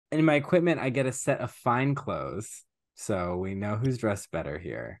in my equipment, I get a set of fine clothes. So we know who's dressed better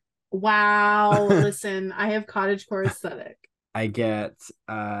here. Wow. Listen, I have cottagecore aesthetic. I get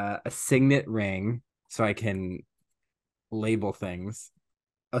a signet ring so I can label things,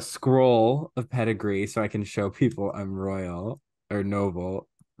 a scroll of pedigree so I can show people I'm royal or noble,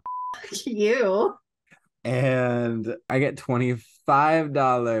 You. and I get $25.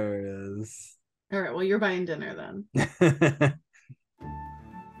 All right. Well, you're buying dinner then.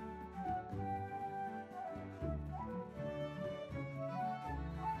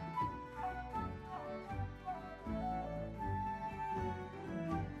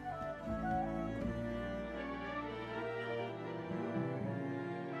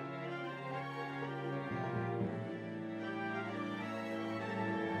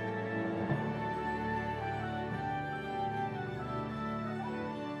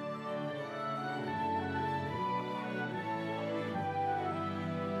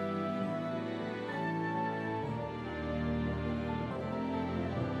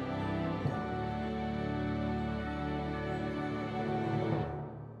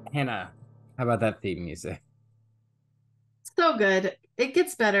 Hannah, how about that theme music? So good. It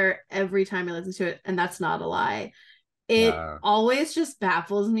gets better every time I listen to it, and that's not a lie. It Yeah. always just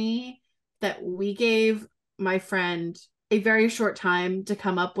baffles me that we gave my friend a very short time to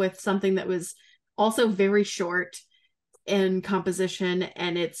come up with something that was also very short in composition,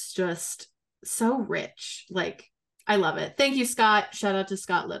 and it's just so rich. Like, I love it. Thank you, Scott. Shout out to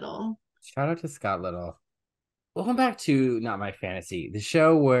Scott Little. Shout out to Scott Little. Welcome back to Not My Fantasy, the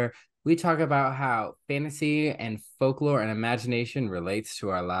show where we talk about how fantasy and folklore and imagination relates to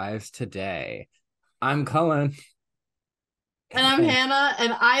our lives today. I'm Cullen. And I'm Hannah,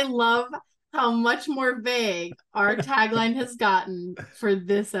 and I love how much more vague our tagline has gotten for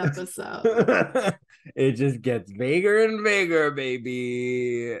this episode. It just gets bigger and bigger,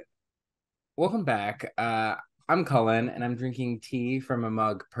 baby. Welcome back. I'm Cullen, and I'm drinking tea from a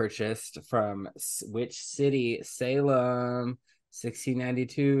mug purchased from which city? Salem,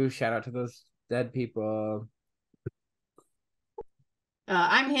 1692. Shout out to those dead people.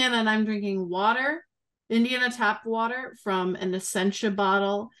 I'm Hannah, and I'm drinking water, Indiana tap water from an Essentia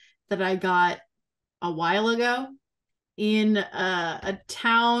bottle that I got a while ago in a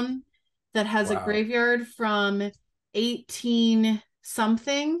town that has a Wow. graveyard from 18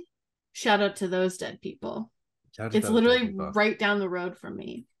 something. Shout out to those dead people. Shout out to It's those dead literally people. right down the road from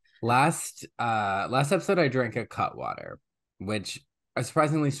me. Last episode I drank a cut water, which are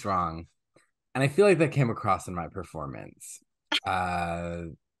surprisingly strong, and I feel like that came across in my performance. Uh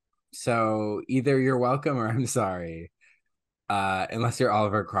so either you're welcome or I'm sorry. Unless you're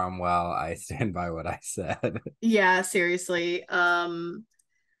Oliver Cromwell, I stand by what I said. Yeah, seriously.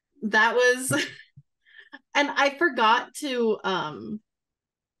 That was and I forgot to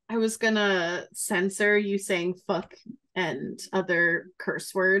I was gonna censor you saying fuck and other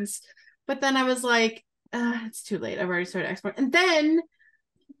curse words, but then I was like, it's too late. I've already started exporting. And then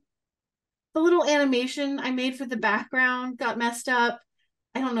the little animation I made for the background got messed up.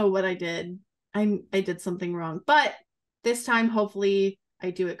 I don't know what I did. I did something wrong, but this time hopefully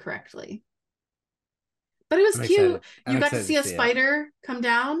I do it correctly. But it was I'm cute. excited. I'm You got to excited to see a see it. spider come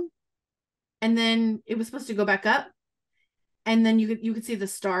down, and then it was supposed to go back up, and then you could see the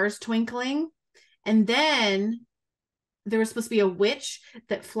stars twinkling, and then there was supposed to be a witch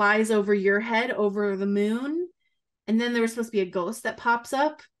that flies over your head over the moon, and then there was supposed to be a ghost that pops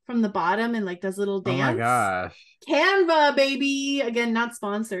up from the bottom and like does a little Oh my dance. gosh. Canva, baby. Again, not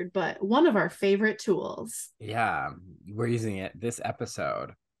sponsored, but one of our favorite tools. Yeah, we're using it this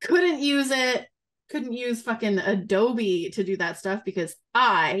episode. Couldn't use it. Couldn't use fucking Adobe to do that stuff because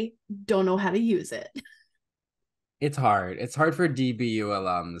I don't know how to use it. It's hard. It's hard for DBU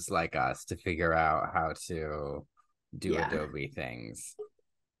alums like us to figure out how to do Yeah. Adobe things.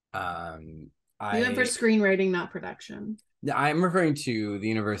 Um, You went for I screenwriting, not production. I'm referring to the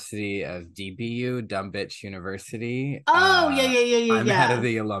University of DBU, Dumb Bitch University. Oh, yeah, yeah, yeah, yeah, I'm head of yeah.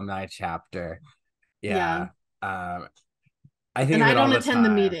 the alumni chapter. Yeah. Yeah. Um, I think And of I it all don't the attend the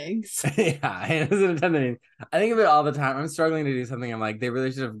time. meetings. Yeah, I wasn't attending. I think of it all the time. I'm struggling to do something. I'm like, they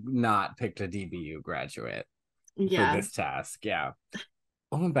really should have not picked a DBU graduate for Yeah. this task. Yeah.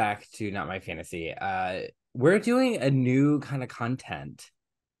 Going back to Not My Fantasy, we're doing a new kind of content.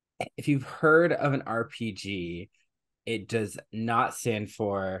 If you've heard of an RPG, it does not stand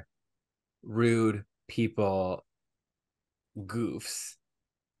for rude people goofs.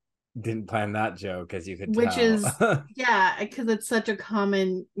 Didn't plan that joke, as you could Which tell. is, yeah, because it's such a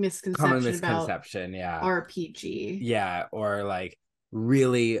common Common misconception about misconception, yeah. RPG. Yeah, or like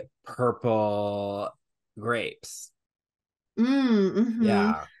really purple grapes. Mm-hmm.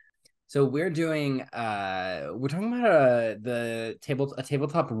 Yeah. So we're talking about a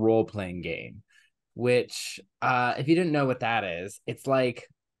tabletop role playing game, which if you didn't know what that is, it's like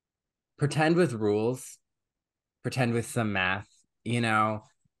pretend with rules, pretend with some math, you know.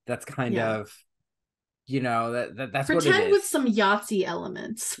 That's kind Yeah. of, that's what it Pretend with is. some Yahtzee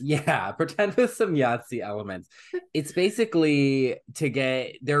elements. Yeah, pretend with some Yahtzee elements. It's basically to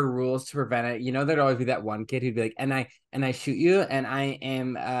get their rules to prevent it. You know, there'd always be that one kid who'd be like, and I shoot you, and I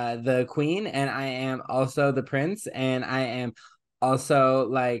am the queen, and I am also the prince, and I am also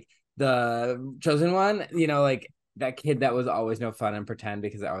like the chosen one. You know, like that kid that was always no fun and pretend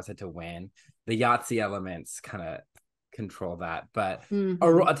because I always had to win. The Yahtzee elements kind of control that, but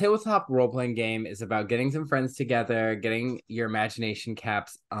Mm-hmm. a tabletop role playing game is about getting some friends together, getting your imagination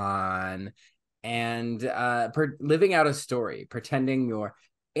caps on, and living out a story, pretending you're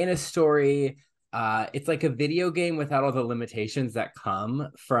in a story. It's like a video game without all the limitations that come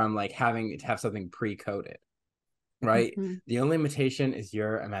from like having to have something pre-coded, right? Mm-hmm. The only limitation is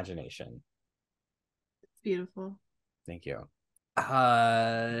your imagination. It's beautiful. Thank you.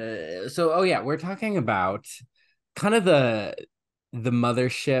 Oh yeah, we're talking about kind of the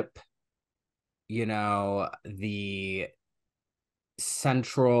mothership, the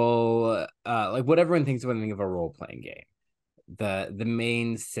central like what everyone thinks when they think of a role-playing game. The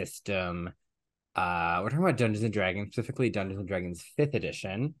main system. We're talking about Dungeons and Dragons, specifically Dungeons and Dragons 5th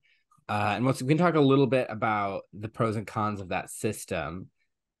edition. And we can talk a little bit about the pros and cons of that system.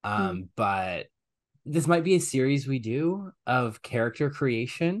 Mm. But this might be a series we do of character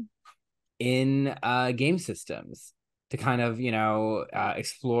creation in game systems to kind of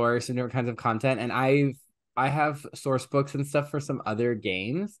explore some different kinds of content. And I have source books and stuff for some other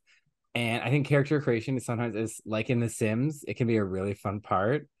games, and I think character creation is sometimes is like in The Sims. It can be a really fun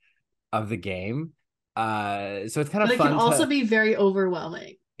part of the game. So it's kind But of it can fun also to. be very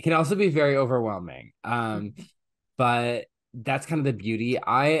overwhelming. It can also be very overwhelming. Mhm. But that's kind of the beauty.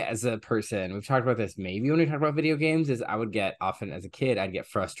 I, as a person, we've talked about this maybe when we talk about video games, is I would get often as a kid, I'd get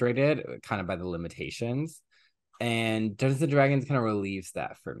frustrated kind of by the limitations. And Dungeons and Dragons kind of relieves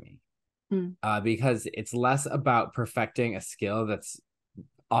that for me. Mm. Because it's less about perfecting a skill that's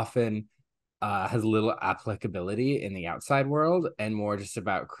often has little applicability in the outside world, and more just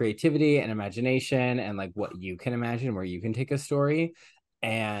about creativity and imagination and like what you can imagine, where you can take a story.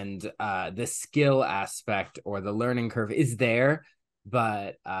 And the skill aspect or the learning curve is there,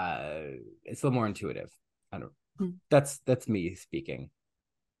 but it's a little more intuitive. I don't. Mm. That's me speaking,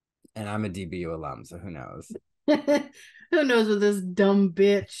 and I'm a DBU alum, so who knows? Who knows with this dumb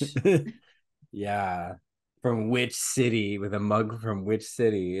bitch? Yeah, from which city with a mug from which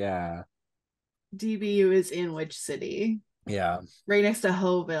city? Yeah, DBU is in which city? yeah. Right next to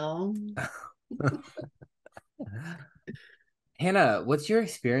Hoville. Hannah, what's your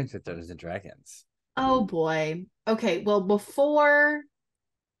experience with Dungeons and Dragons? Oh boy. Okay, well, before,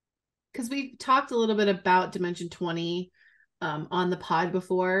 because we talked a little bit about Dimension 20 on the pod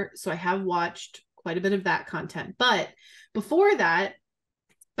before, so I have watched quite a bit of that content. But before that,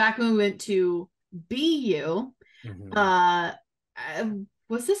 back when we went to BU, Mhm. uh,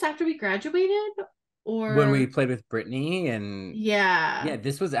 was this after we graduated? When we Or, played with Brittany, and yeah. yeah,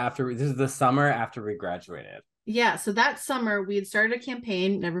 this is the summer after we graduated. Yeah, so that summer we had started a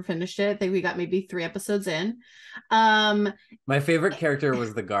campaign, never finished it. I think we got maybe 3 episodes in. Um, My favorite character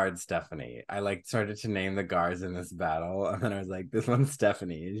was the guard Stephanie. I like started to name the guards in this battle, and then I was like, this one's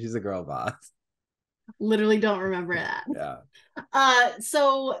Stephanie. She's a girl boss. literally don't remember that. Yeah.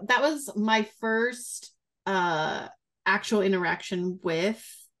 So that was my first actual interaction with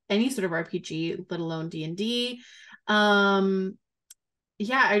any sort of RPG, let alone D&D. Um,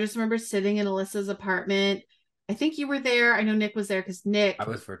 yeah, I just remember sitting in Alyssa's apartment. I think you were there. I know Nick was there because I Nick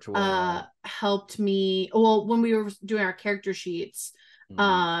was virtual. helped me. Well, when we were doing our character sheets,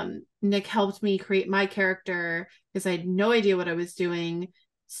 Mhm. Nick helped me create my character because I had no idea what I was doing.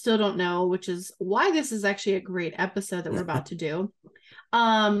 Still don't know, which is why this is actually a great episode that we're about to do.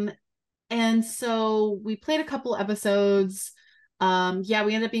 Um, and so we played a couple episodes. Yeah,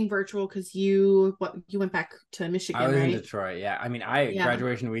 we ended up being virtual because you went back to I Michigan, was in right? Detroit. Yeah. I mean, I Yeah,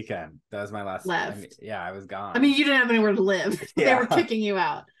 graduation weekend. That was my last. I mean, left. yeah, I was I mean, gone. you didn't have anywhere to live. They were Yeah. kicking you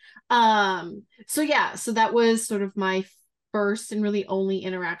out. So yeah, so that was sort of my first and really only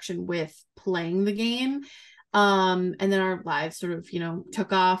interaction with playing the game. And then our lives sort of,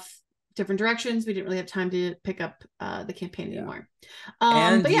 took off different directions. We didn't really have time to pick up the campaign Yeah. anymore.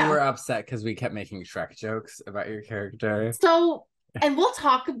 And But you yeah, were upset because we kept making Shrek jokes about your character. so and we'll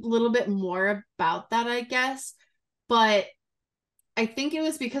talk a little bit more about that, I guess. But I think it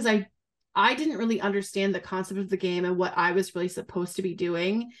was because I I didn't really understand the concept of the game and what I was really supposed to be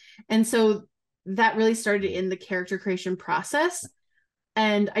doing. And so that really started in the character creation process.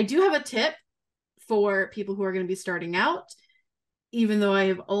 And I do have a tip for people who are going to be starting out, even though I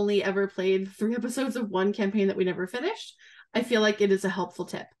have only ever played 3 episodes of one campaign that we never finished. I feel like it is a helpful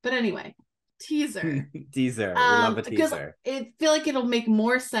tip. But anyway, teaser. Teaser. We love a Because teaser. I feel like it'll make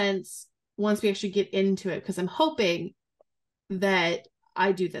more sense once we actually get into it, because I'm hoping that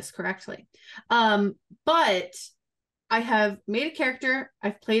I do this correctly. But I have made a character,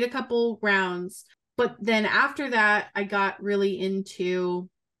 I've played a couple rounds, but then after that, I got really into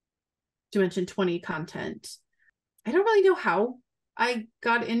Dimension 20 content. I don't really know how I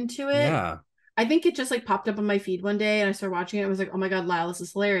got into it. Yeah. I think it just like popped up on my feed one day and I started watching it. I was like, oh my God, Lyle, this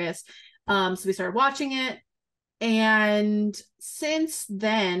is hilarious. So we started watching it. And since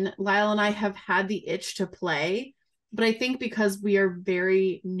then, Lyle and I have had the itch to play. But I think because we are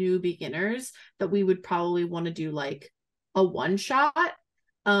very new beginners, that we would probably want to do like a one shot.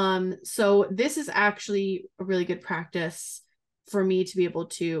 So this is actually a really good practice for me to be able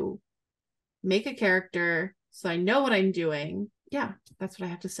to make a character so I know what I'm doing. Yeah, that's what I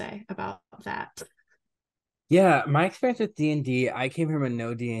have to say about that. Yeah, my experience with D&D, I came from a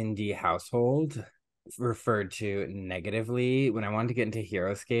no D&D household, referred to negatively. When I wanted to get into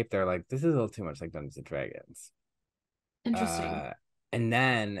HeroScape, they're like, this is a little too much like Dungeons and Dragons. Interesting. And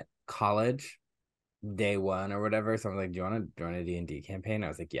then college, day one or whatever, someone was like, do you want to join a D&D campaign? I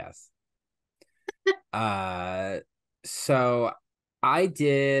was like, yes. So I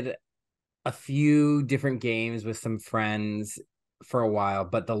did a few different games with some friends for a while,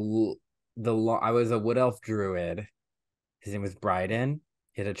 but I was a wood elf druid. His name was Bryden.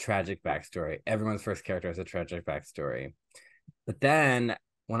 He had a tragic backstory. Everyone's first character has a tragic backstory. But then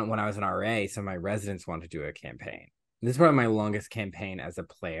when I was an RA, some of my residents wanted to do a campaign. This is probably my longest campaign as a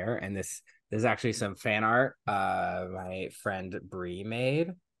player, and there's actually some fan art my friend Bree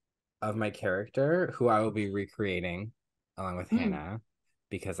made of my character, who I will be recreating along with Hannah,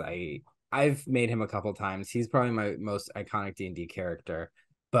 because I've made him a couple times. He's probably my most iconic D&D character,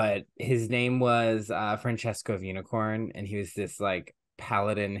 but his name was Francesco of Unicorn, and he was this like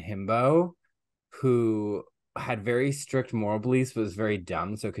paladin himbo who had very strict moral beliefs, but was very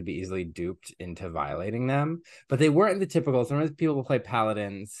dumb, so could be easily duped into violating them. But they weren't the typical. Sometimes people will play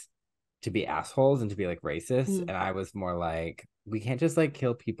paladins to be assholes and to be like racist, and I was more like, we can't just like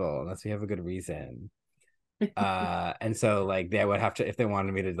kill people unless we have a good reason. And so like they would have to, if they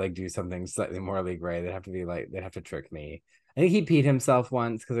wanted me to like do something slightly morally gray, they'd have to trick me. I think he peed himself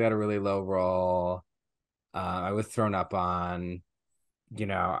once because I got a really low roll. I was thrown up on.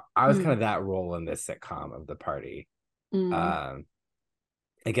 I was kind of that role in this sitcom of the party. I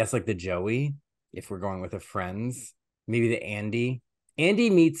guess like the Joey, if we're going with the friends, maybe the Andy. Andy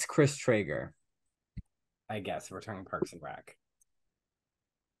meets Chris Traeger. I guess if we're talking Parks and Rec.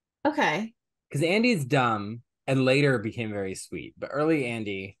 Okay. Because Andy's dumb and later became very sweet, but early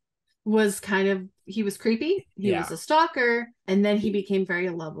Andy he was creepy. He was yeah, a stalker, and then he became very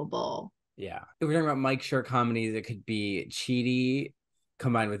lovable. yeah. If we're talking about Mike Schur comedies, it could be Cheaty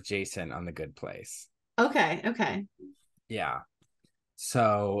combined with Jason on The Good Place. Okay. Yeah.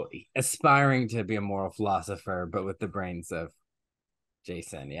 So aspiring to be a moral philosopher, but with the brains of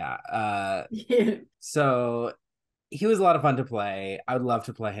Jason. Yeah. Yeah. So he was a lot of fun to play. I would love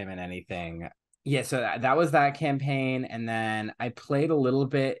to play him in anything. Yeah, so that was that campaign. And then I played a little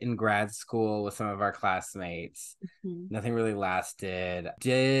bit in grad school with some of our classmates. Nothing really lasted.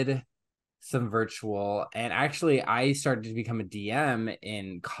 Did some virtual. And actually, I started to become a DM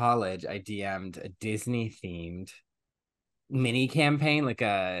in college. I DM'd a Disney themed mini campaign, like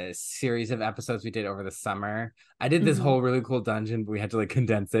a series of episodes we did over the summer. I did this whole really cool dungeon, but we had to like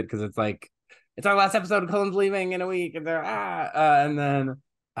condense it because it's our last episode. Cullen's leaving in a week, and and then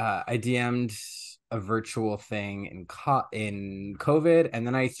I DM'd a virtual thing in COVID, and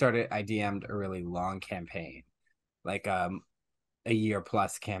then I DM'd a really long campaign, like a year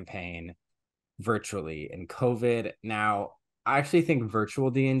plus campaign virtually in COVID. Now, I actually think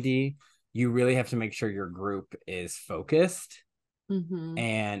virtual D&D, you really have to make sure your group is focused.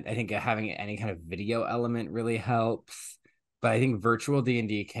 And I think having any kind of video element really helps. But I think virtual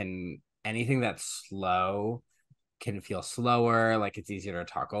D&D anything that's slow can feel slower, like it's easier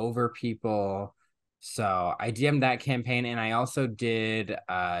to talk over people. So I DM'd that campaign, and I also did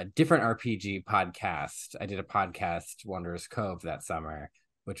a different RPG podcast. I did a podcast, Wanderer's Cove, that summer,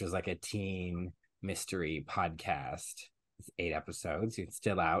 which was like a teen mystery podcast. It's 8 episodes. It's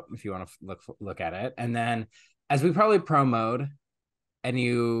still out if you want to look at it. And then, as we probably promoted, and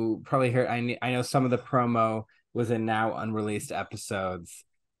you probably heard, I know some of the promo was in now unreleased episodes,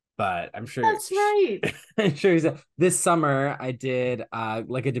 but I'm sure That's right. I'm sure this summer I did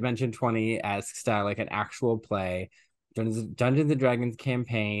like a Dimension 20-esque style, like an actual play. Dungeons and Dragons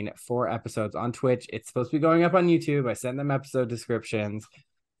campaign, 4 episodes on Twitch. It's supposed to be going up on YouTube. I sent them episode descriptions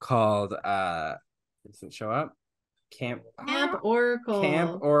called doesn't show up. Camp Camp Camp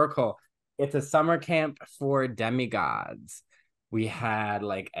Oracle. Oracle. It's a summer camp for demigods. We had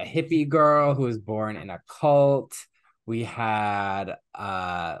like a hippie girl who was born in a cult. We had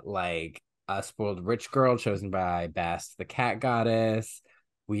like a spoiled rich girl chosen by Bast, the cat goddess.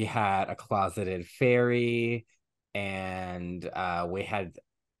 We had a closeted fairy, and we had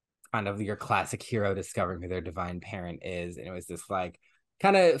kind of your classic hero discovering who their divine parent is. And it was this like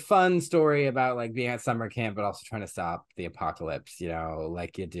kind of fun story about like being at summer camp, but also trying to stop the apocalypse,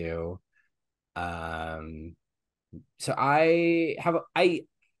 like you do. Um, so I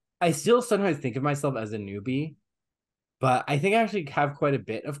still sometimes think of myself as a newbie, but I think I actually have quite a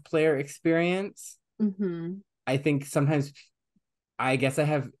bit of player experience. Mm-hmm. I think sometimes I guess I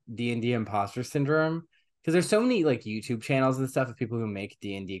have D&D imposter syndrome because there's so many like YouTube channels and stuff of people who make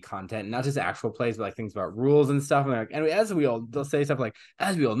D&D content, not just actual plays, but like things about rules and stuff. And they're like, and they'll say stuff like,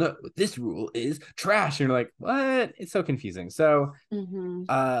 as we all know, this rule is trash. And you're like, what? It's so confusing. So, Mm-hmm.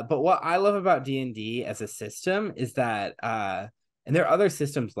 but what I love about D&D as a system is that, and there are other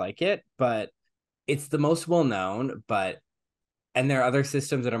systems like it, but it's the most well known, and there are other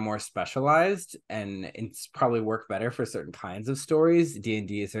systems that are more specialized and it's probably work better for certain kinds of stories.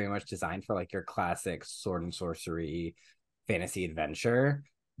 D&D is very much designed for like your classic sword and sorcery fantasy adventure,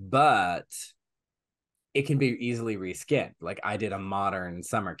 but it can be easily reskinned. Like I did a modern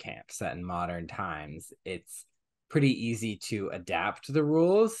summer camp set in modern times. It's pretty easy to adapt the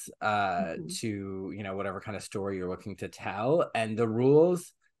rules Mm-hmm. to whatever kind of story you're looking to tell, and the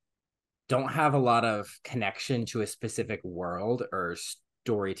rules don't have a lot of connection to a specific world or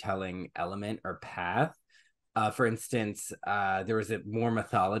storytelling element or path. For instance, there was a more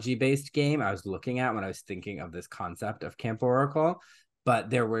mythology based game I was looking at when I was thinking of this concept of Camp Oracle, but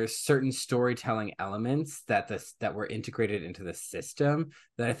there were certain storytelling elements that were integrated into the system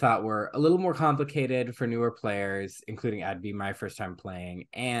that I thought were a little more complicated for newer players, including I'd be my first time playing,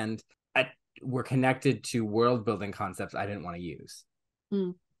 and were connected to world building concepts I didn't want to use.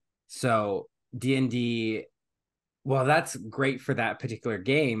 Mm. So D&D, well, that's great for that particular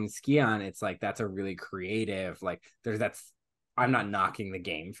game. Skion, it's like that's a really creative, like that's I'm not knocking the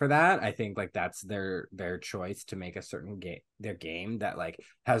game for that. I think like that's their choice to make a certain game that like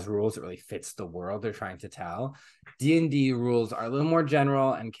has rules that really fits the world they're trying to tell. D&D rules are a little more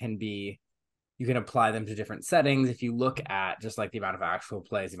general and you can apply them to different settings. If you look at just like the amount of actual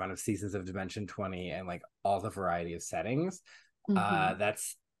plays, the amount of seasons of Dimension 20, and like all the variety of settings, Mm-hmm.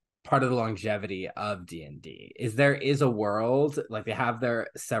 that's part of the longevity of D&D. There is a world, like they have their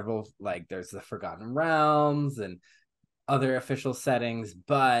several, like there's the Forgotten Realms and other official settings,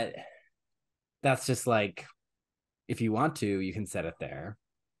 but that's just like, if you want to, you can set it there.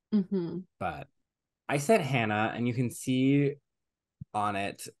 Mm-hmm. But I set Hannah, and you can see on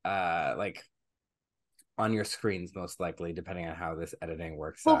it like on your screens, most likely, depending on how this editing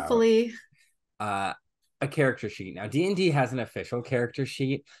works out, Hopefully. uh a character sheet. Now D&D has an official character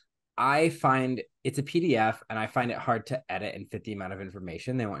sheet. I find it's a PDF, and I find it hard to edit and fit the amount of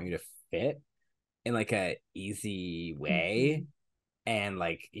information they want you to fit in like a easy way. Mm-hmm. And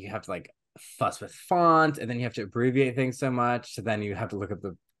like you have to like fuss with font, and then you have to abbreviate things so much, so then you have to look up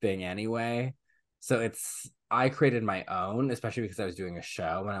the thing anyway. So I created my own, especially because I was doing a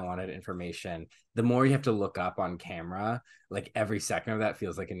show when I wanted information. The more you have to look up on camera, like every second of that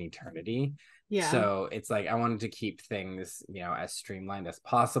feels like an eternity. Yeah. So it's like I wanted to keep things as streamlined as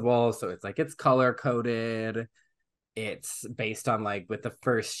possible. So it's like it's color coded, it's based on like with the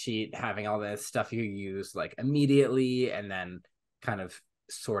first sheet having all this stuff you use like immediately, and then kind of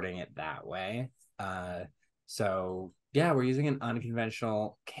sorting it that way. So yeah, we're using an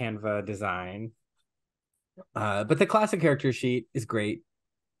unconventional Canva design, but the classic character sheet is great.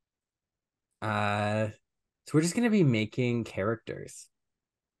 So we're just going to be making characters.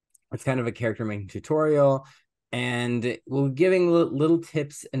 It's kind of a character making tutorial, and we'll be giving little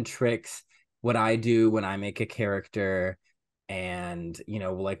tips and tricks, what I do when I make a character, and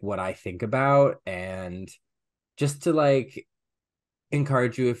like what I think about, and just to like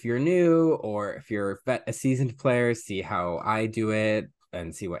encourage you if you're new, or if you're a seasoned player, see how I do it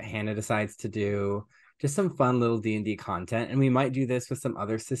and see what Hannah decides to do. Just some fun little D&D content, and we might do this with some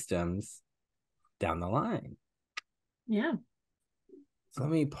other systems down the line. Yeah. So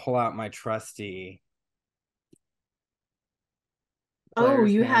let me pull out my trusty Oh,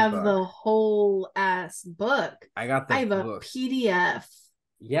 player's you have handbook. the whole ass book. I got I the have a book. PDF.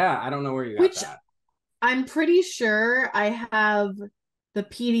 Yeah, I don't know where you got which that. I'm pretty sure I have the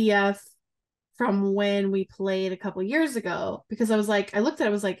PDF from when we played a couple years ago because I was like, I looked at it,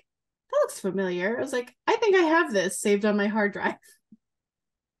 I was like, that looks familiar. I was like, I think I have this saved on my hard drive.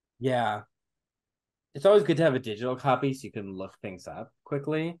 Yeah. It's always good to have a digital copy so you can look things up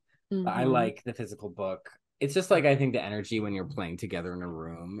quickly. But I Mm-hmm. like the physical book. It's just like I think the energy when you're playing together in a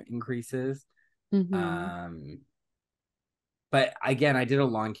room increases. Mm-hmm. Um, but again, I did a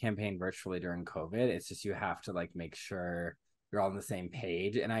long campaign virtually during COVID. It's just you have to like make sure you're all on the same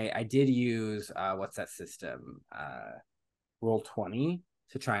page. And I did use what's that system? Roll 20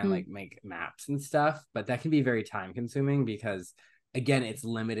 to try and Mm. like make maps and stuff, but that can be very time consuming because again, it's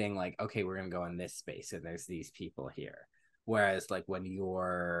limiting like, okay, we're gonna go in this space and there's these people here. Whereas like when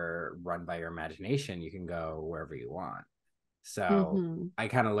you're run by your imagination, you can go wherever you want. So Mm-hmm. I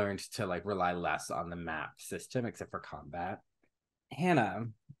kind of learned to like rely less on the map system except for combat. Hannah,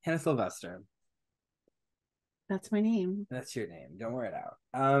 Hannah Sylvester. That's my name. That's your name. Don't wear it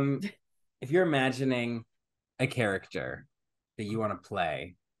out. If you're imagining a character that you want to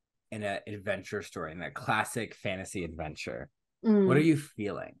play in an adventure story, in that classic fantasy adventure, what are Mm. you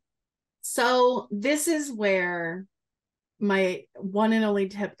feeling? So this is where my one and only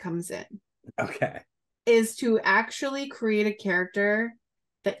tip comes in Okay. is to actually create a character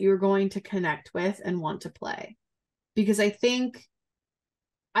that you're going to connect with and want to play. Because I think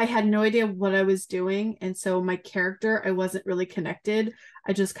I had no idea what I was doing. And so my character, I wasn't really connected.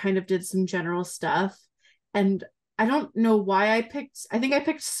 I just kind of did some general stuff. And I don't know why I think I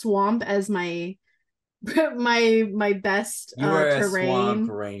picked swamp as my my best You were a swamp terrain.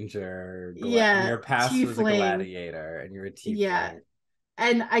 ranger, and Yeah, your past was a tiefling. gladiator, and you're a Yeah. tiefling.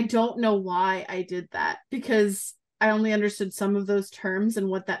 And I don't know why I did that because I only understood some of those terms and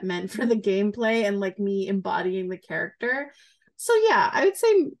what that meant for the gameplay and like me embodying the character. So yeah, I would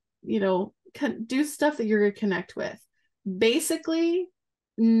say, do stuff that you're going to connect with. Basically,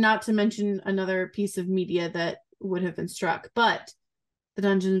 not to mention another piece of media that would have been struck, but the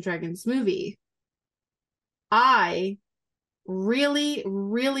Dungeons and Dragons movie. I really,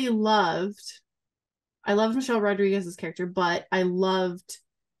 really I loved Michelle Rodriguez's character, but I loved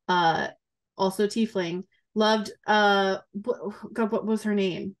uh also Tiefling. Loved God, what was her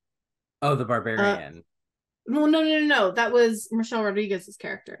name? Oh, the Uh barbarian. no, no, no, no, no. That was Michelle Rodriguez's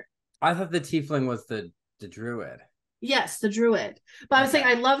character. I thought the tiefling was the druid. Yes, the druid. But I was saying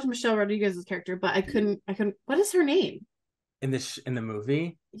Okay. I loved Michelle Rodriguez's character, but I couldn't what is her name? In the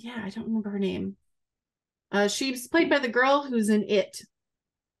movie. Yeah, I don't remember her name. She's played by the girl who's in It.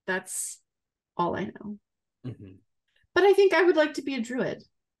 That's all I know. Mm-hmm. But I think I would like to be a druid.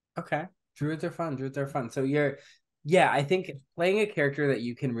 Okay. Druids are fun. Druids are fun. So yeah, I think playing a character that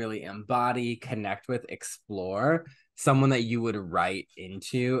you can really embody, connect with, explore, someone that you would write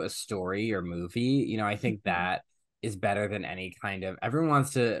into a story or movie, I think that is better than any kind of, everyone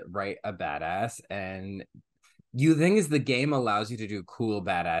wants to write a badass. And you thing is the game allows you to do cool,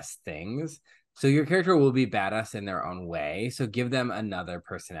 badass things. So your character will be badass in their own way. So give them another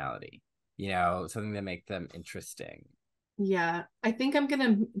personality, something that make them interesting. Yeah, I think I'm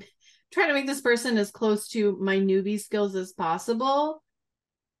gonna try to make this person as close to my newbie skills as possible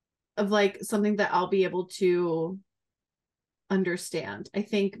of like something that I'll be able to understand. I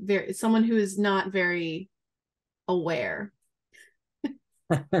think someone who is not very aware.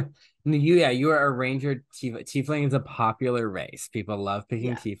 You are a ranger. Tiefling is a popular race. People love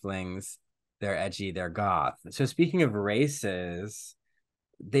picking Yeah. tieflings. They're edgy. They're goth. So speaking of races,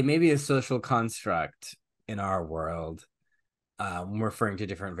 they may be a social construct in our world. Referring to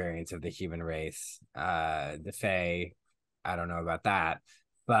different variants of the human race. The Fae, I don't know about that,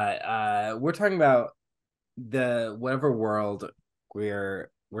 but we're talking about the whatever world we're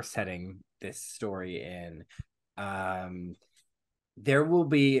setting this story in. Um, there will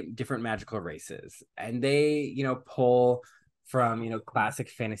be different magical races and they pull from classic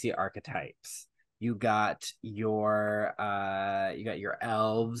fantasy archetypes. You got your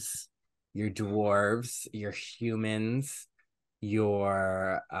elves, your dwarves, your humans,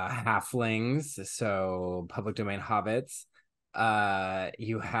 your halflings, so public domain hobbits.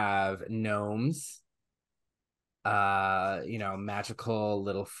 You have gnomes, magical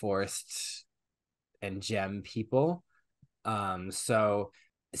little forest and gem people. So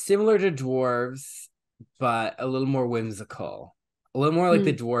similar to dwarves, but a little more whimsical. A little more like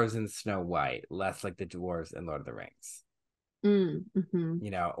the Mm, dwarves in Snow White, less like the dwarves in Lord of the Rings. mm-hmm.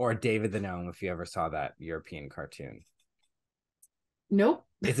 Or David the Gnome, if you ever saw that European cartoon. Nope.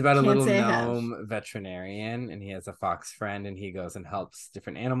 It's about a Can't little say I have. gnome veterinarian, and he has a fox friend, and he goes and helps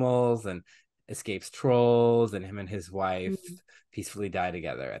different animals, and escapes trolls, and him and his wife Mm. peacefully die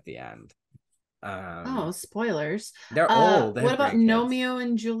together at the end. Oh, spoilers. They're old. They What have about grandkids. Romeo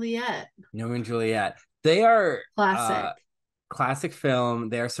and Juliet? Romeo and Juliet. They are Classic. classic film.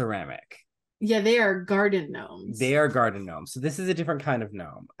 They are ceramic. Yeah, they are garden gnomes. They are garden gnomes. So this is a different kind of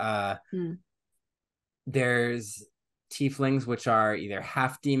gnome. Mm. There's tieflings, which are either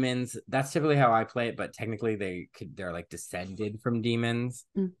half demons. That's typically how I play it, but technically they're like descended from demons.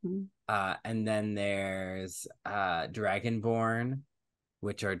 Mm-hmm. And then there's dragonborn,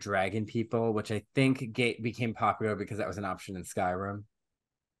 which are dragon people, which I think became popular because that was an option in Skyrim.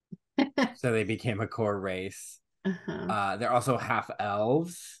 So they became a core race. Uh-huh. They're also half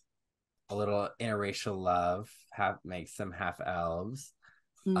elves, a little interracial love makes them half elves,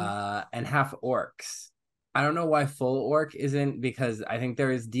 Mm. and half orcs. I don't know why full orc isn't, because I think there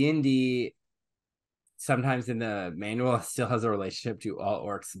is D&D sometimes in the manual still has a relationship to all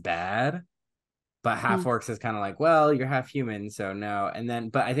orcs bad, but half Mm. orcs is kind of like, well, you're half human, so no. And then,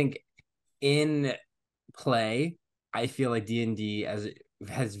 but I think in play, I feel like D&D as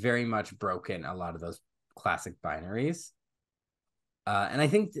has very much broken a lot of those classic binaries. And I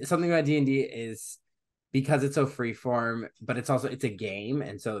think something about D&D is because it's so freeform, but it's a game,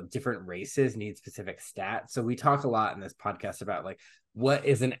 and so different races need specific stats. So we talk a lot in this podcast about like what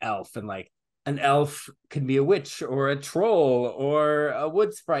is an elf, and like an elf could be a witch or a troll or a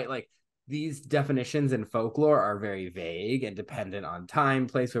wood sprite. Like these definitions in folklore are very vague and dependent on time,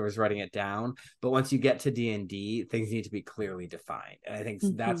 place, whoever's writing it down. But once you get to D&D, things need to be clearly defined, and I think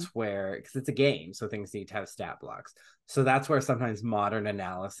Mm-hmm. that's where, because it's a game, so things need to have stat blocks. So that's where sometimes modern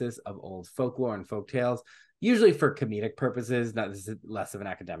analysis of old folklore and folktales, usually for comedic purposes, not this is less of an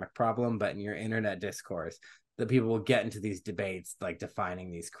academic problem, but in your internet discourse, that people will get into these debates like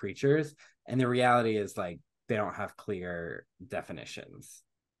defining these creatures. And the reality is like they don't have clear definitions.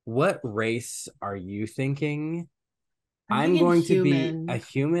 What race are you thinking? I'm I'm thinking going to be a human.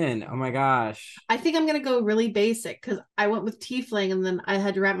 human. Oh my gosh. I think I'm gonna go really basic because I went with tiefling and then I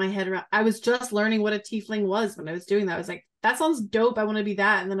had to wrap my head around. I was just learning what a tiefling was when I was doing that. I was like, that sounds dope. I want to be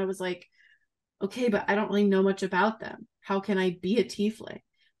that. And then I was like, okay, but I don't really know much about them. How can I be a tiefling?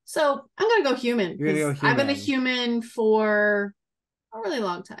 So I'm gonna go human You're going to because go I've been a human. human for a really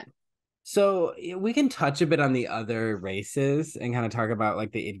long time. So we can touch a bit on the other races and kind of talk about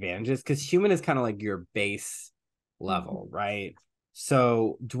like the advantages, because human is kind of like your base level, Mm-hmm. right?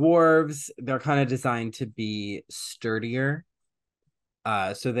 So dwarves, they're kind of designed to be sturdier.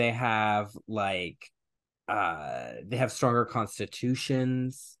 So they have stronger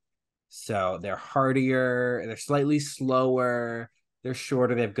constitutions. So they're hardier, they're slightly slower, they're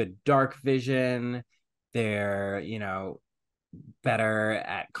shorter, they have good dark vision, they're, better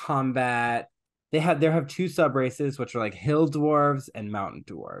at combat. They have two sub races, which are like hill dwarves and mountain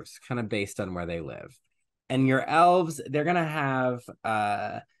dwarves, kind of based on where they live. And your elves, they're gonna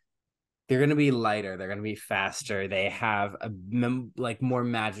be lighter, they're gonna be faster. They have like more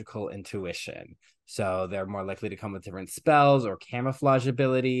magical intuition, so they're more likely to come with different spells or camouflage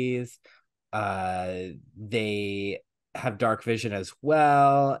abilities. They have dark vision as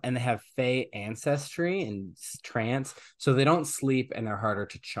well, and they have fey ancestry and trance, so they don't sleep and they're harder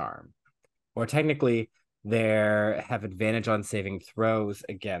to charm. Or technically, they have advantage on saving throws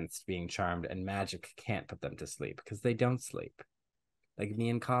against being charmed, and magic can't put them to sleep because they don't sleep, like me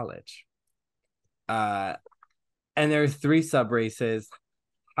in college. Uh, and there are three sub races: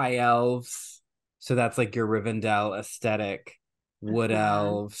 high elves, so that's like your Rivendell aesthetic; wood Uh-huh.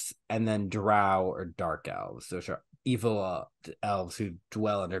 elves, and then drow or dark elves, which are evil elves who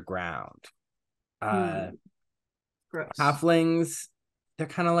dwell underground. Uh, Mm, gross. halflings, they're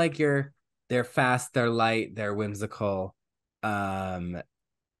kind of like they're fast, they're light, they're whimsical. Um,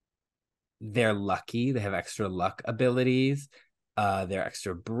 they're lucky, they have extra luck abilities. They're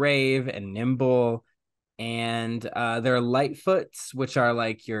extra brave and nimble, and they're lightfoots, which are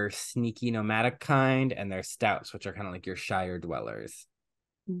like your sneaky nomadic kind, and they're stouts, which are kind of like your shire dwellers.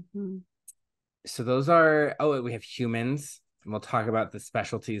 Mm-hmm. So those are, oh, we have humans, and we'll talk about the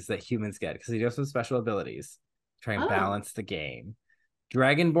specialties that humans get, because they do have some special abilities to try and Oh, balance the game.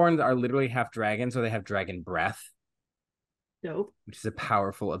 Dragonborns are literally half dragons, so they have dragon breath, dope. which is a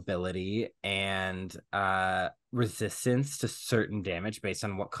powerful ability, and resistance to certain damage based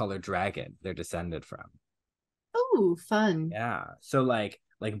on what color dragon they're descended from. Oh, fun. Yeah. So like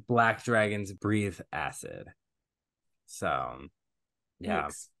black dragons breathe acid. So yeah.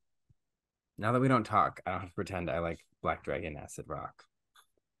 Yikes. Now that we don't talk, I don't have to pretend I like Black Dragon Acid Rock.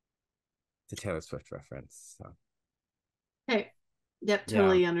 It's a Taylor Swift reference. So Hey, yep, yeah.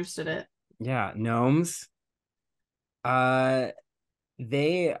 totally understood it. Yeah. Gnomes. Uh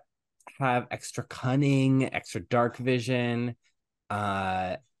they have extra cunning, extra dark vision,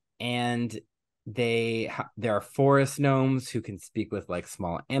 and there are forest gnomes who can speak with like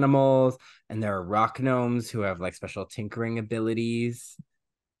small animals, and there are rock gnomes who have like special tinkering abilities.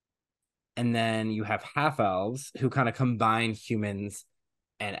 And then you have half elves who kind of combine humans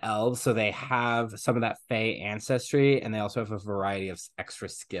and elves, so they have some of that Fey ancestry, and they also have a variety of extra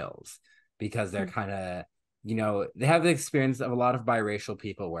skills because they're kind of, they have the experience of a lot of biracial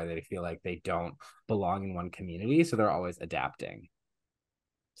people where they feel like they don't belong in one community, so they're always adapting.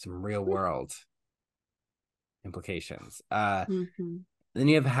 Some real world implications. Mm-hmm. Then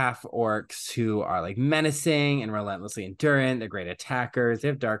you have half orcs who are like menacing and relentlessly endurant. They're great attackers. They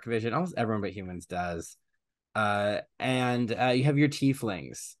have dark vision. Almost everyone but humans does. And you have your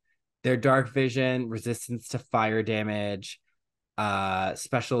tieflings. Their dark vision, resistance to fire damage,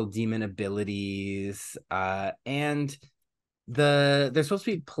 special demon abilities, and they're supposed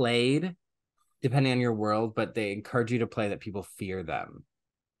to be played depending on your world, but they encourage you to play that people fear them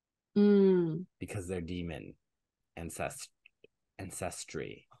because they're demon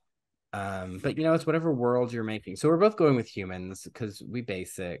ancestry. But it's whatever world you're making. So we're both going with humans because we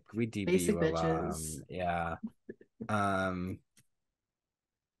Basic DBULM. bitches. Yeah.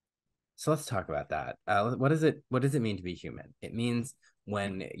 So let's talk about that. What does it mean to be human? It means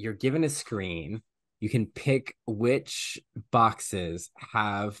when you're given a screen, you can pick which boxes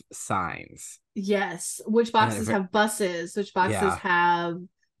have signs. Yes. Which And then boxes have buses, which boxes yeah, have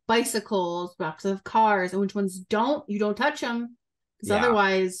bicycles, boxes of cars, and which ones don't, you don't touch them. Because yeah,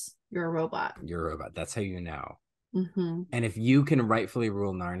 otherwise, you're a robot. you're a robot. That's how you know. Mm-hmm. And if you can rightfully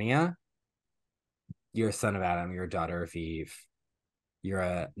rule Narnia, you're a son of Adam, you're a daughter of Eve, you're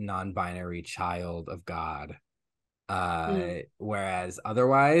a non-binary child of God. Whereas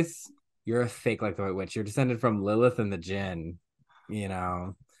otherwise, you're a fake like the White Witch. You're descended from Lilith and the Jinn, you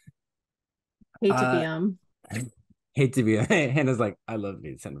know. Hate to be Uh hate to be Hannah's like, I love to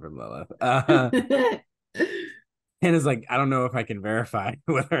be descended from Lilith. Hannah's like, I don't know if I can verify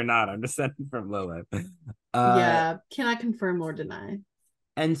whether or not I'm descended from Lilith. Uh Yeah. Cannot confirm or deny.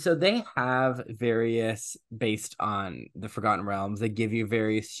 and so they have various based on the Forgotten Realms, they give you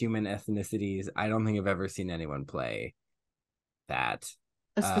various human ethnicities. I don't think I've ever seen anyone play that.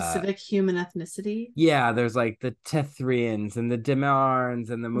 A Uh specific human ethnicity. Yeah, there's like the Tethrians and the Demarns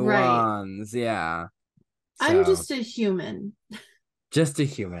and the Right. Muons. Yeah. I'm So just a human. just a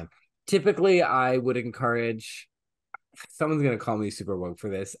human. Typically, I would encourage someone's gonna call me super woke for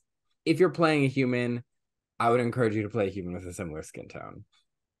this. If you're playing a human, I would encourage you to play a human with a similar skin tone.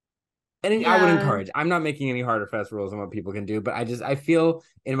 And I would Yeah. encourage. I'm not making any hard or fast rules on what people can do, but I feel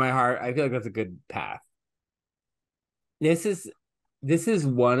in my heart, I feel like that's a good path. This is this is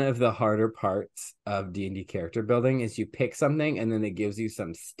one of the harder parts of D&D character building is you pick something and then it gives you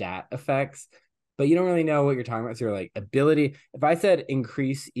some stat effects, but you don't really know what you're talking about. So you're like ability. If I said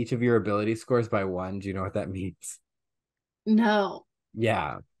increase each of your ability scores by 1, do you know what that means? No.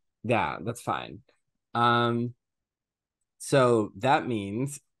 Yeah. Yeah, that's fine. Um so that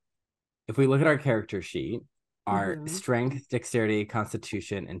means if we look at our character sheet, our Mm-hmm. strength, dexterity,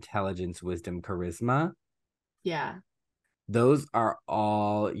 constitution, intelligence, wisdom, charisma, Yeah. those are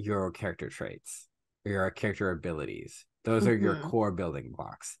all your character traits, your character abilities. Those are your Mm-hmm. core building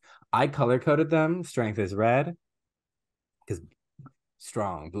blocks. I color coded them. Strength is red because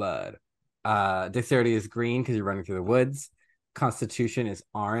strong blood. Dexterity is green because you're running through the woods. Constitution is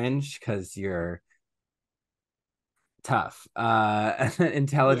orange because you're tough.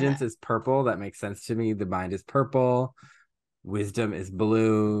 Intelligence Yeah. is purple. That makes sense to me. The mind is purple. Wisdom is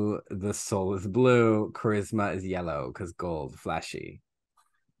blue. The soul is blue. Charisma is yellow because gold, flashy.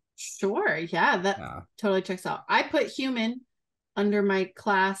 Sure. Yeah, that Yeah. totally checks out. I put human under my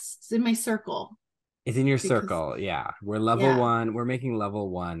class, it's in my circle It's in your because circle. Yeah. We're level yeah. one. We're making level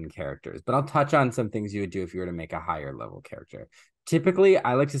one characters, but I'll touch on some things you would do if you were to make a higher level character. Typically,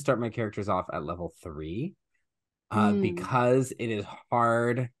 I like to start my characters off at level 3 Mm. because it is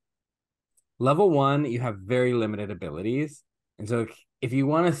hard. Level 1, you have very limited abilities. And so if you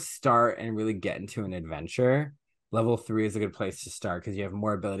want to start and really get into an adventure, level 3 is a good place to start because you have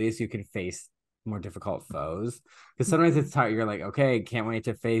more abilities. You can face more difficult foes. Because sometimes Mhm. it's tight. You're like, okay, can't wait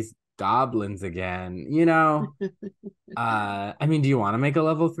to face goblins again, you know? I mean, do you want to make a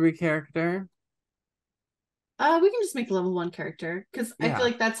level 3 character? We can just make a level one character because I feel Yeah.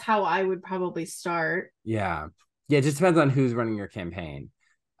 like that's how I would probably start. Yeah. Yeah, it just depends on who's running your campaign.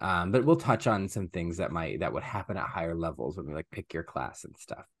 But we'll touch on some things that would happen at higher levels when we like pick your class and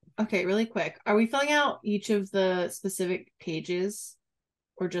stuff. Okay, really quick. Are we filling out each of the specific pages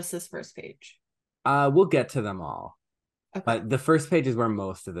or just this first page? We'll get to them all. Okay. But the first page is where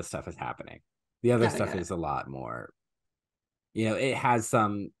most of the stuff is happening. The other Got it. stuff Got it. is a lot more, it has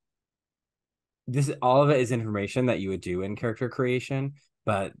some, this, all of it is information that you would do in character creation,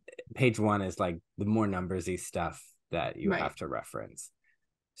 but page one is like the more numbersy stuff that you Right. have to reference.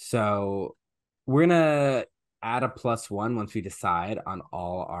 So we're gonna add a +1 once we decide on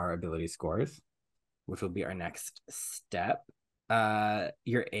all our ability scores, which will be our next step.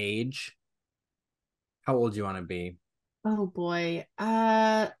 Your age, how old do you want to be? Oh boy.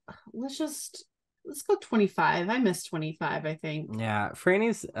 Let's go 25. I missed 25, I think. Yeah,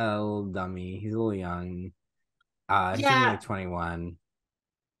 Franny's a little dummy. He's a little young. He's gonna be Yeah. like 21.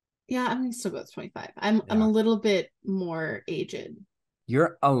 Yeah, I'm gonna still go with 25. I'm a Yeah. little bit more aged.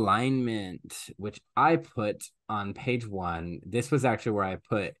 Your alignment, which I put on page one, this was actually where I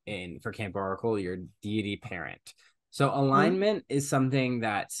put in for Camp Oracle, your deity parent. So Huh? alignment is something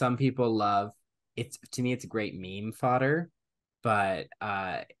that some people love. It's, to me, it's great meme fodder, but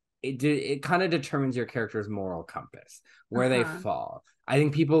it kind of determines your character's moral compass, where they Uh-huh. fall. I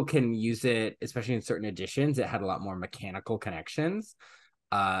think people can use it, especially in certain editions. It had a lot more mechanical connections.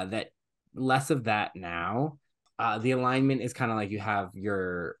 That less of that now. The alignment is kind of like you have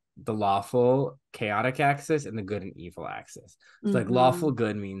the lawful chaotic axis and the good and evil axis. So like lawful Mm-hmm.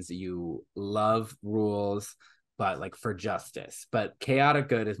 good means you love rules, but like for justice. But chaotic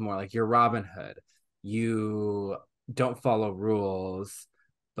good is more like you're Robin Hood. You don't follow rules,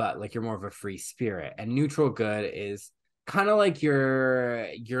 but like you're more of a free spirit. And neutral good is kind of like you're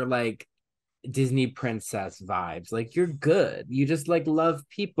like Disney princess vibes. Like you're good. You just like love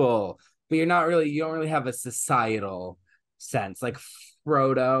people, but you don't really have a societal sense. Like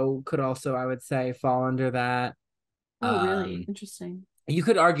Frodo could also, I would say, fall under that. Oh, really? Um, Interesting. you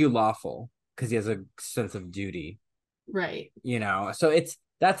could argue lawful because he has a sense of duty, Right. So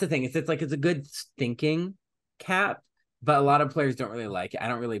that's the thing. It's like it's a good thinking cap, but a lot of players don't really like it. I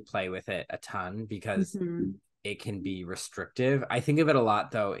don't really play with it a ton because Mm-hmm. it can be restrictive. I think of it a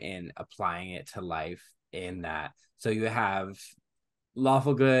lot though in applying it to life in that. So you have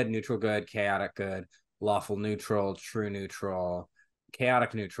lawful good, neutral good, chaotic good, lawful neutral, true neutral,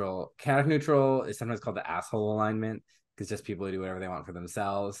 chaotic neutral. Chaotic neutral is sometimes called the asshole alignment because just people who do whatever they want for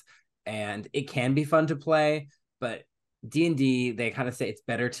themselves. And it can be fun to play, but D&D, they kind of say it's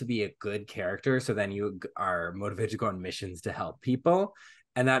better to be a good character so then you are motivated to go on missions to help people,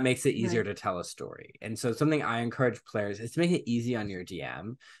 and that makes it easier Right. to tell a story. And so something I encourage players is to make it easy on your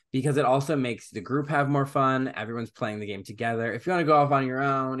DM because it also makes the group have more fun. Everyone's playing the game together. If you want to go off on your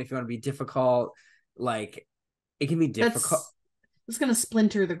own, if you want to be difficult, like it can be difficult. That's gonna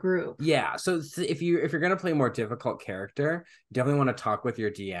splinter the group. Yeah. So if you're gonna play a more difficult character, definitely want to talk with your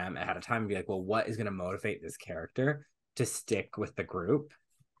DM ahead of time and be like, well, what is gonna motivate this character to stick with the group?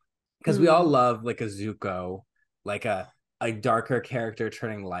 Because we all Mm. love like a Zuko, like a darker character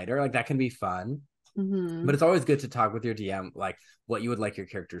turning lighter. Like that can be fun. But Mm-hmm. it's always good to talk with your DM, like what you would like your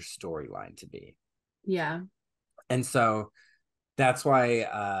character's storyline to be. Yeah. And so that's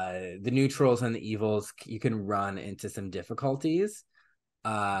why the neutrals and the evils you can run into some difficulties.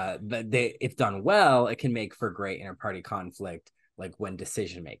 But if done well, it can make for great interparty conflict, like when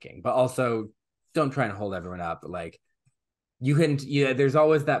decision making. But also, don't try and hold everyone up. Like you can, yeah. There's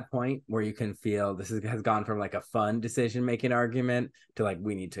always that point where you can feel has gone from like a fun decision making argument to like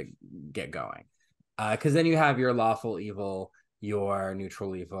we need to get going. Because then you have your lawful evil, your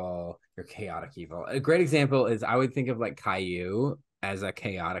neutral evil, your chaotic evil. A great example is I would think of like Caillou as a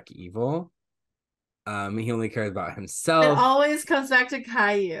chaotic evil. He only cares about It himself. always comes back to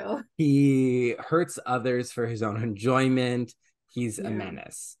Caillou. He hurts others for his own enjoyment. He's a Yeah.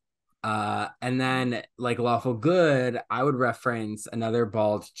 menace. And then like lawful good, I would reference another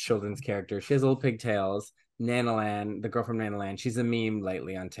bald children's character. She has little pigtails. Nanalan, the girl from Nanalan. She's a meme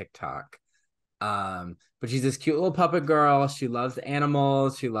lately on TikTok. But she's this cute little puppet girl. She loves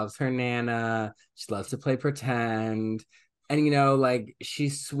animals. She loves her nana. She loves to play pretend. And like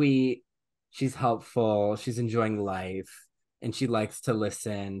she's sweet, she's helpful, she's enjoying life, and she likes to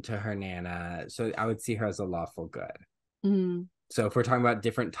listen to her nana. So I would see her as a lawful good. Mm. So if we're talking about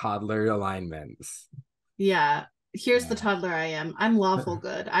different toddler alignments, Yeah. Here's the yeah. toddler I am. I'm lawful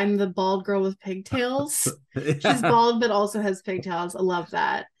good. I'm the bald girl with pigtails. She's Yeah. bald but also has pigtails. I love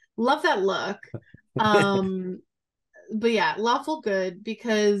that. Love that look. Um, but yeah, lawful good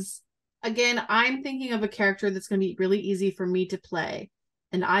because again, I'm thinking of a character that's going to be really easy for me to play.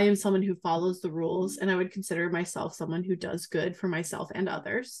 And I am someone who follows the rules, and I would consider myself someone who does good for myself and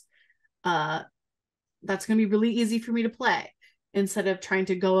others. Uh, that's going to be really easy for me to play instead of trying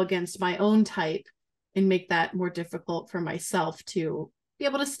to go against my own type and make that more difficult for myself to be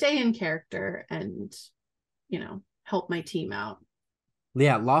able to stay in character and, help my team out.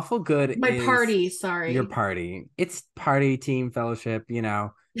 Yeah, lawful good My is party, your sorry. party. It's party, team, fellowship, you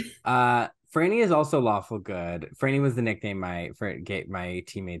know. Franny is also lawful good. Franny was the nickname my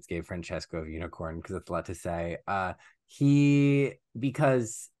teammates gave Francesco of Unicorn because it's a lot to say. He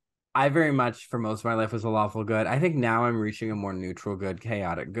because I very much for most of my life was a lawful good. I think now I'm reaching a more neutral good,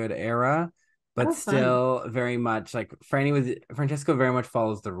 chaotic good era, but Oh, fun. still very much like Francesco very much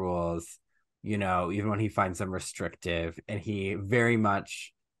follows the rules, you know, even when he finds them restrictive, and he very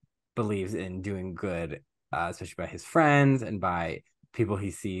much believes in doing good, especially by his friends and by people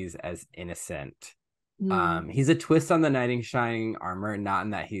he sees as innocent. Mm. He's a twist on the knight in shining armor, not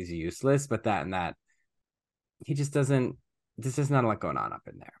in that he's useless, but that in that he just doesn't. There's just not a lot going on up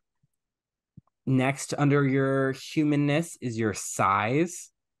in there. Next, under your humanness is your size.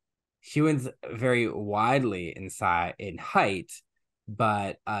 Humans vary widely in height,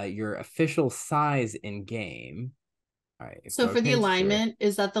 but your official size in game. All right, So go to for the page 2. alignment,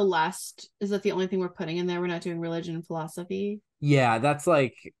 is that the only thing we're putting in there? We're not doing religion and philosophy? Yeah, that's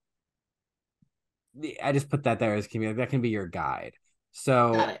like I just put that there as that can be your guide. Got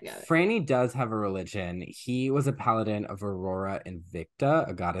So it, got it. Franny does have a religion. He was a paladin of Aurora Invicta,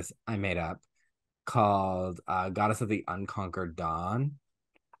 a goddess I made up, called Goddess of the Unconquered Dawn.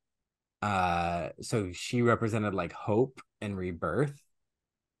 So she represented like hope and rebirth.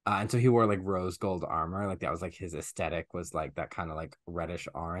 And so he wore like rose gold armor, like that was like his aesthetic was like that kind of like reddish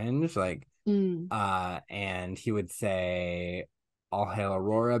orange, like Mm. and he would say, "All hail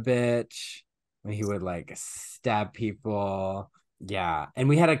Aurora, bitch," when he would like stab people. Yeah, and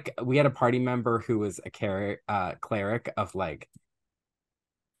we had a party member who was a cleric of like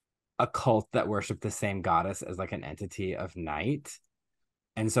a cult that worshipped the same goddess as like an entity of night,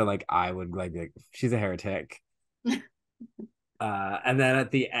 and so like I would like be like, she's a heretic. And then at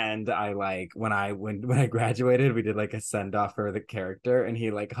the end, I like when I graduated, we did like a send off for the character, and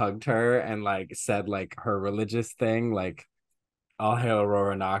he like hugged her and like said like her religious thing, like "All hail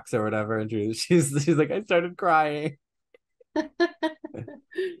Aurora Knox" or whatever, and she's like, I started crying.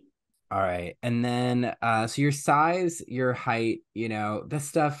 All right, and then so your size, your height, you know, this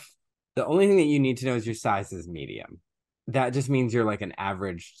stuff. The only thing that you need to know is your size is medium. That just means you're like an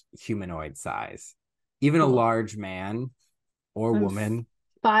average humanoid size. Even a Cool. large man or I'm woman.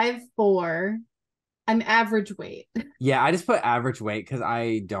 5'4". I'm average weight. Yeah, I just put average weight because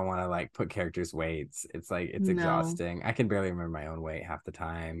I don't want to like put characters' weights. It's like it's No. exhausting. I can barely remember my own weight half the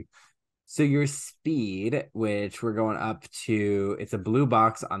time. So your speed, which we're going up to, it's a blue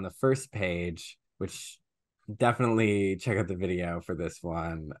box on the first page, which definitely check out the video for this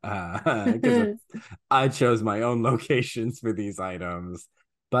one because I chose my own locations for these items.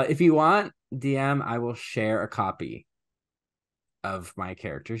 But if you want, DM, I will share a copy of my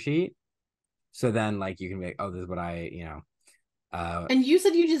character sheet. So then, like, you can be like, oh, this is what uh, And you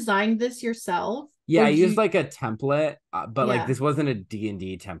said you designed this yourself? yeah, Or I did used you? like a template, but like Yeah, this wasn't a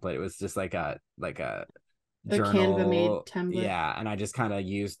D&D template. It was just like a a Canva made journal. template. Yeah, and I just kind of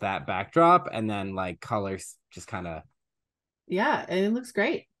used that backdrop and then like colors just kind of Yeah, and it looks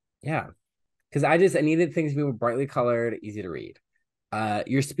great. yeah, because I needed things to be brightly colored, easy to read.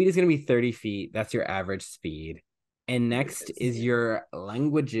 Your speed is going to be 30 feet. That's your average speed. And Very next good. is your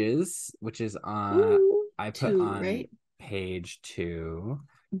languages, which is Ooh, I put two, on right? page 2.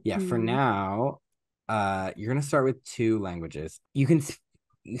 Yeah, for Hmm. now, you're going to start with 2 languages. You can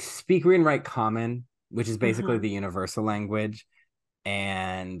speak, read, and write Common, which is basically Uh-huh. the universal language,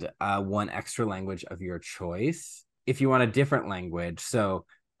 and one extra language of your choice. If you want a different language, so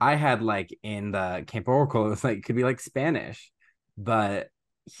I had like in the Camp Oracle, it was like it could be like Spanish, but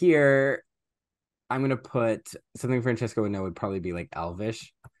here I'm gonna put something Francesco would know would probably be like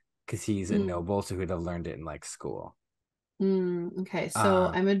Elvish because he's a Mm. noble, so he'd have learned it in like school. Okay, so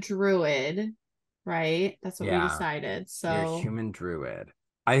Uh, I'm a druid, right? That's what we yeah, decided. you're a So, human druid.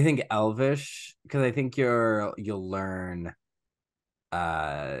 I think Elvish because I think you'll learn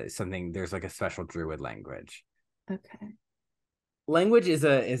something. There's like a special druid language. okay. Language is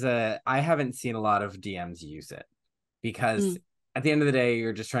a I haven't seen a lot of DMs use it because Mm. at the end of the day,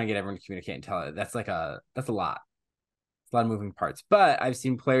 you're just trying to get everyone to communicate and tell it. That's a lot. It's a lot of moving parts. But I've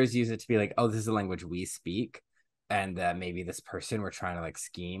seen players use it to be like, oh, this is a language we speak, and maybe this person we're trying to like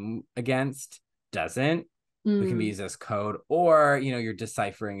scheme against doesn't. Who can be Mm. used as code, or you're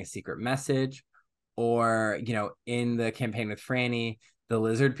deciphering a secret message, or in the campaign with Franny, the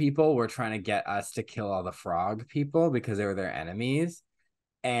lizard people were trying to get us to kill all the frog people because they were their enemies,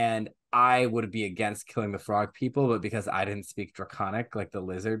 and I would be against killing the frog people, but because I didn't speak Draconic like the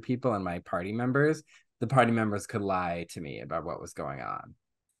lizard people and my party members, the party members could lie to me about what was going on.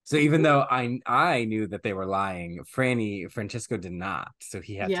 So even though I knew that they were lying, Francisco did not. So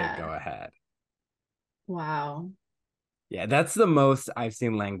he had to Yeah. go ahead. Wow. Yeah, that's the most I've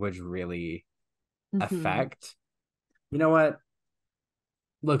seen language really Mm-hmm. affect. You know what?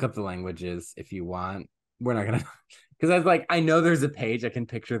 Look up the languages if you want. We're not gonna because I was like, I know there's a page, I can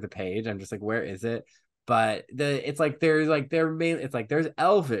picture the page. I'm just like, where is it? But it's like there's like they're mainly it's like there's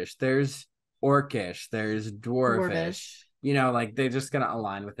Elvish, there's Orcish, there's Dwarvish. Dwarvish. You know, like they're just gonna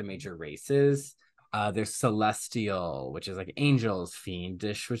align with the major races. There's Celestial, which is like angels,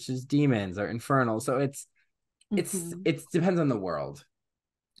 Fiendish, which is demons, or infernal. So Mm-hmm. it's depends on the world.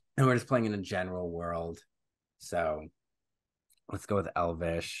 And we're just playing in a general world. So let's go with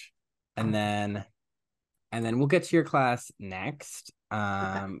Elvish. And then we'll get to your class next.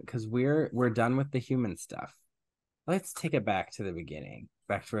 Okay. Because we're done with the human stuff. Let's take it back to the beginning,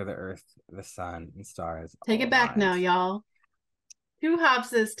 back to where the earth, the sun, and stars Take all it back now, aligned. y'all. Two hops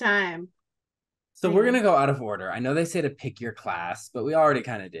this time. So Hang we're gonna on. go out of order. I know they say to pick your class, but we already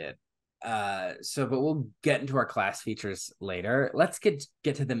kind of did. But we'll get into our class features later. Let's get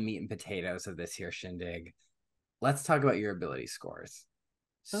to the meat and potatoes of this here shindig. Let's talk about your ability scores.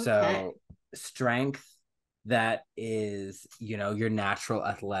 Okay. So strength, that is, your natural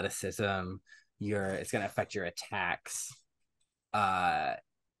athleticism, it's going to affect your attacks. Uh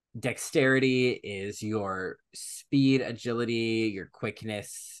Dexterity is your speed, agility, your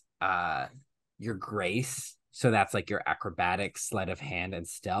quickness, your grace. So that's like your acrobatics, sleight of hand, and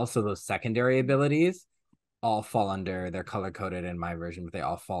stealth. So those secondary abilities all fall under, they're color coded in my version, but they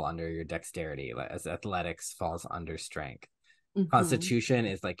all fall under your dexterity, as athletics falls under strength. Mm-hmm. Constitution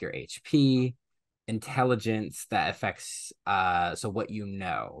is like your HP. Intelligence, that affects so what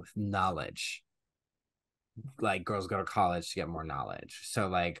knowledge, like girls go to college to get more knowledge. So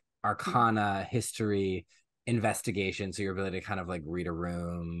like arcana, history, investigation, so your ability to kind of like read a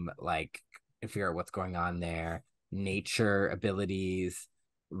room, like figure out what's going on there. Nature abilities,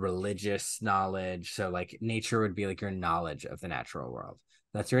 religious knowledge. So like nature would be like your knowledge of the natural world.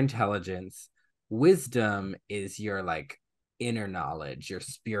 That's your intelligence. Wisdom is your like inner knowledge, your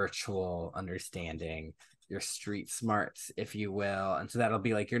spiritual understanding, your street smarts, if you will. And so that'll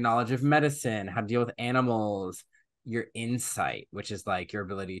be like your knowledge of medicine, how to deal with animals, your insight, which is like your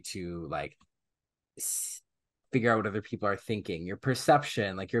ability to like figure out what other people are thinking, your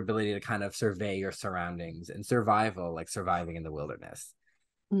perception, like your ability to kind of survey your surroundings, and survival, like surviving in the wilderness.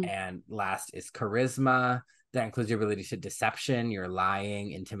 And last is charisma. That includes your ability to deception, your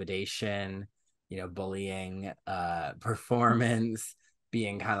lying, intimidation, bullying, performance,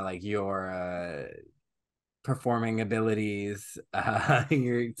 being kind of like your performing abilities,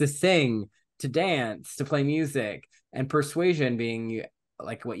 your to sing, to dance, to play music, and persuasion being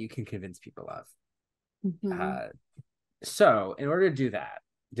like what you can convince people of. Mm-hmm. Uh, so, in order to do that,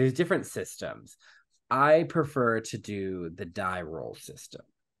 there's different systems. I prefer to do the die roll system.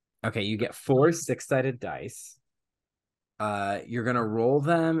 Okay, you get 4 6-sided dice. You're gonna roll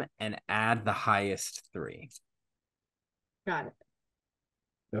them and add the highest three. Got it.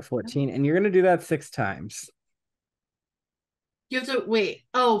 So 14, and you're gonna do that 6 times. You have to wait.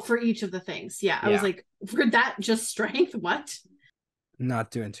 Oh, for each of the things. Yeah. I was Yeah, like, for that just strength? What?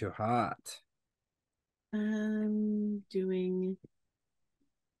 not doing too hot. Doing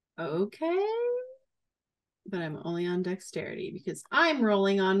okay. But I'm only on dexterity because I'm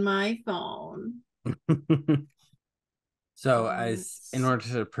rolling on my phone. So, as in Let's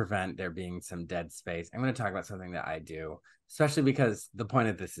order to prevent there being some dead space, I'm going to talk about something that I do, especially because the point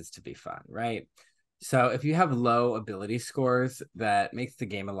of this is to be fun, right? So, if you have low ability scores, that makes the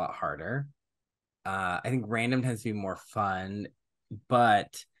game a lot harder. I think random tends to be more fun,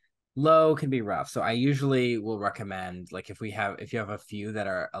 but low can be rough. So, I usually will recommend, like, if you have a few that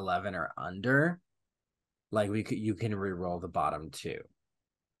are 11 or under, like you can re-roll the bottom two.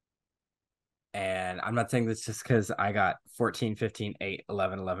 And I'm not saying this just because I got 14, 15, 8,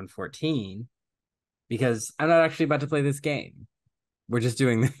 11, 11, 14, because I'm not actually about to play this game. We're just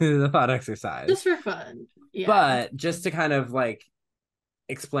doing the thought exercise. just for fun. Yeah. But just to kind of like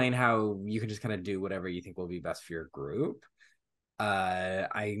explain how you can just kind of do whatever you think will be best for your group,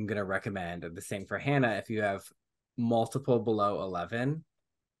 I'm going to recommend the same for Hannah. If you have multiple below 11,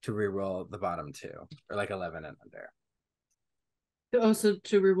 to reroll the bottom two, or like 11 and under. Also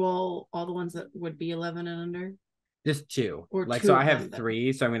to reroll all the ones that would be 11 and under, Just two. or Like, two so I of have them then.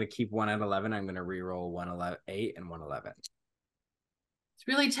 three, so I'm going to keep one at 11. I'm going to reroll 8 and 111. It's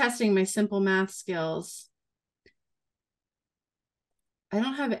really testing my simple math skills. I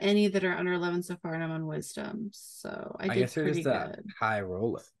don't have any that are under 11 so far, and I'm on wisdom. So I I did guess you're pretty just a good. high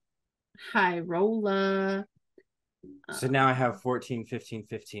roller. High roller. So now I have 14, 15,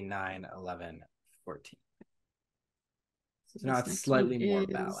 15, 9, 11, 14. So now it's slightly more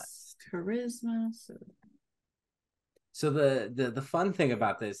balanced. Charisma. So the fun thing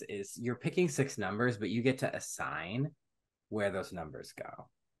about this is you're picking 6 numbers, but you get to assign where those numbers go.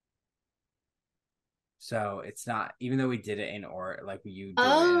 So it's not, even though we did it in order, like you do it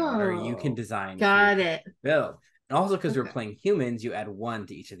in order, you can design got it. build. And also because we're playing humans, you add 1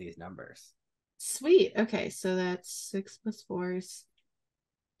 to each of these numbers. Sweet. Okay, so that's 6 plus 4 is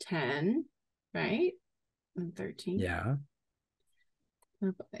 10, right? And 13. Yeah.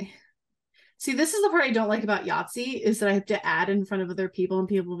 Oh boy. See, this is the part I don't like about Yahtzee is that I have to add in front of other people and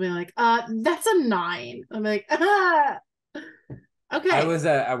people will be like, that's a 9. I'm like, ah. Okay.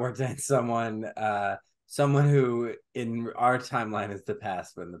 I worked at someone who in our timeline is the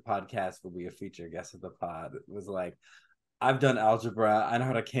past when the podcast will be a feature guest of the pod. It was like, I've done algebra. I know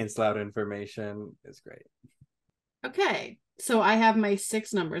how to cancel out information. It's great. Okay. So I have my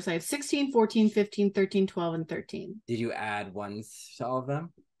 6 numbers. I have 16, 14, 15, 13, 12, and 13. Did you add 1s to all of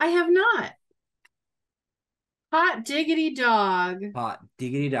them? I have not. Hot diggity dog. Hot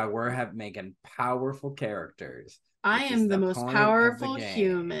diggity dog. We're making powerful characters. I am the most powerful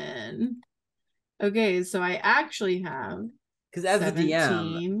human. Okay, so I actually have because as 17, the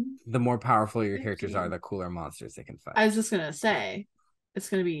DM, the more powerful your 15. Characters are, the cooler monsters they can fight. I was just gonna say, it's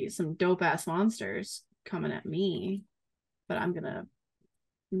gonna be some dope ass monsters coming at me, but I'm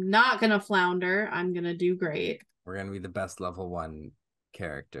not gonna flounder. I'm gonna do great. We're gonna be the best level 1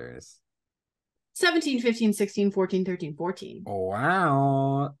 characters. 17, 15, 16, 14, 13, 14. Oh,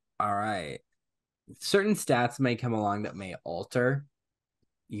 wow. All right. Certain stats may come along that may alter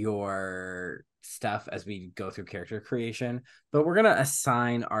your stuff as we go through character creation, but we're going to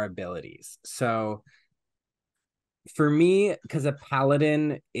assign our abilities. So for me, because a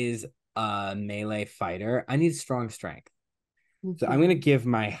paladin is a melee fighter, I need strong strength. Mm-hmm. So I'm going to give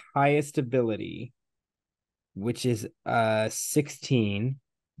my highest ability, which is 16,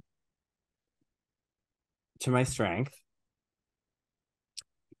 to my strength.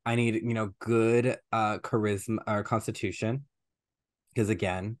 I need, good charisma or constitution, because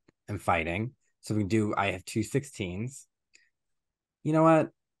again, I'm fighting. So I have 2 16s. You know what?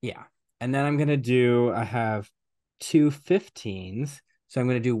 Yeah. And then I have 2 15s. So I'm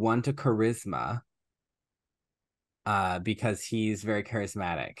going to do 1 to charisma because he's very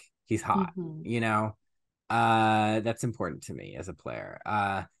charismatic. He's hot, that's important to me as a player.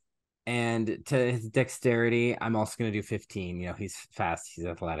 And to his dexterity, I'm also going to do 15. He's fast, he's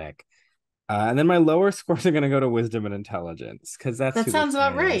athletic. And then my lower scores are going to go to wisdom and intelligence because that sounds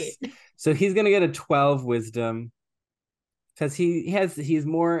about right. So he's going to get a 12 wisdom because he's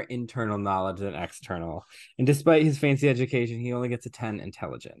more internal knowledge than external. And despite his fancy education, he only gets a 10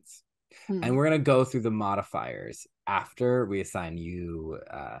 intelligence. And we're going to go through the modifiers after we assign you.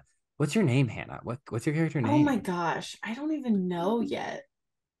 What's your name, Hannah? What's your character name? Oh my gosh, I don't even know yet.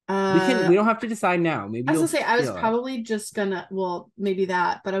 We don't have to decide now. Maybe I was gonna say I was probably just gonna maybe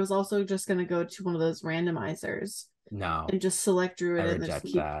that, but I was also just gonna go to one of those randomizers. No. And just select druid and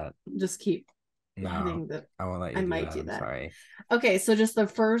just keep hitting the I won't let you. I might do that. Sorry. Okay, so just the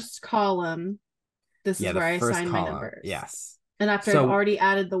first column. This is where I assign my numbers. Yes. And after I've already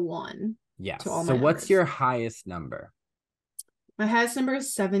added the 1. Yes. To all my what's your highest number? My highest number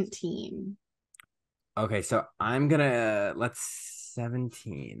is 17. Okay, so I'm gonna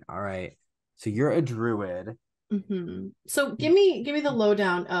 17. All right. So you're a druid. Mm-hmm. So give me the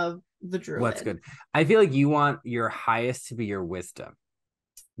lowdown of the druid. What's good? I feel like you want your highest to be your wisdom,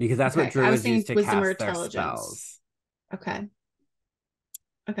 because that's what druids use to cast their spells. Okay.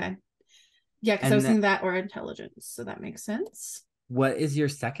 Yeah, because I was thinking that or intelligence, so that makes sense. What is your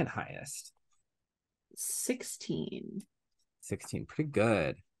second highest? 16. 16, pretty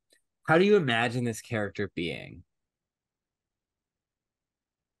good. How do you imagine this character being?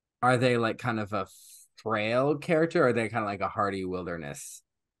 Are they like kind of a frail character, or are they kind of like a hardy wilderness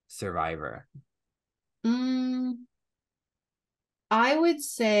survivor? I would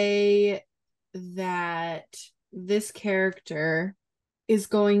say that this character is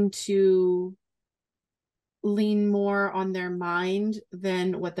going to lean more on their mind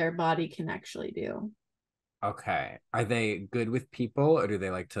than what their body can actually do. Okay. Are they good with people, or do they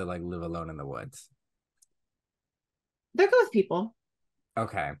like to live alone in the woods? They're good with people.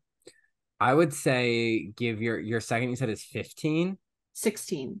 Okay. I would say give your second, you said, is 15?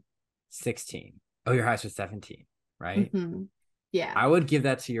 16. 16. Oh, your highest was 17, right? Mm-hmm. Yeah. I would give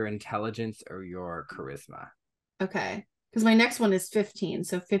that to your intelligence or your charisma. Okay. Because my next one is 15.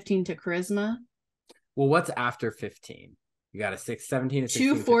 So 15 to charisma. Well, what's after 15? You got a 17, a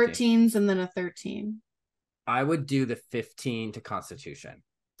 16, 2 14s, and then a 13. I would do the 15 to Constitution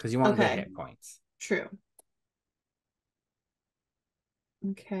because you want good Okay, hit points. true.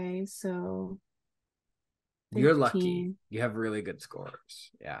 Okay, so You're lucky. 15. You have really good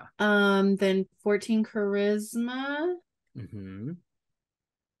scores. Yeah. Then 14 charisma. Mm-hmm.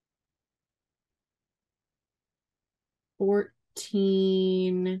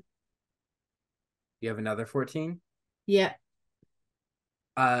 14. You have another 14? Yeah,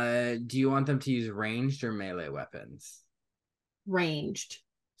 Do you want them to use ranged or melee weapons? ranged.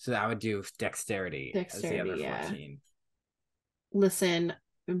 So I would do dexterity as the other Dexterity, yeah. 14. Listen, I've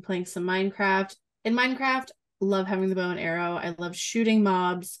been playing some Minecraft. In Minecraft, love having the bow and arrow. I love shooting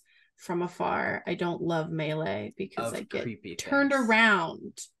mobs from afar. I don't love melee because I Of get creepy turned things.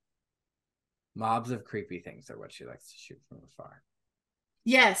 around. Mobs of creepy things are what she likes to shoot from afar.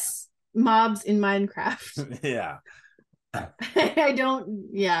 Yes, mobs in Minecraft. Yeah. I don't,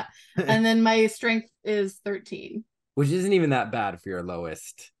 yeah. And then my strength is 13. Which isn't even that bad for your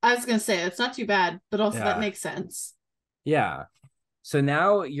lowest. I was gonna say it's not too bad, but also that Yeah. makes sense. Yeah. So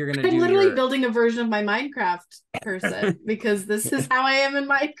now you're gonna I'm do literally your building a version of my Minecraft person because this is how I am in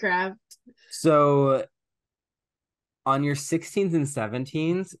Minecraft. so on your 16s and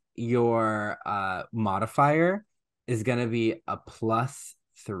 17s, your modifier is gonna be a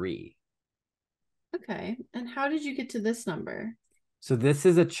 +3. Okay. And how did you get to this number? So this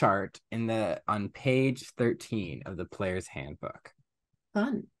is a chart on page 13 of the player's handbook.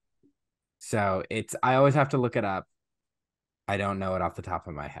 Fun. So I always have to look it up. I don't know it off the top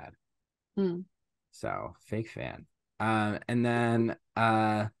of my head. Hmm. So fake fan. And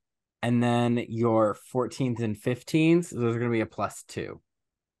then your 14th and 15th, those are gonna be a +2.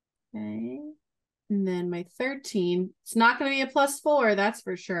 Okay. And then my 13, it's not going to be a +4, that's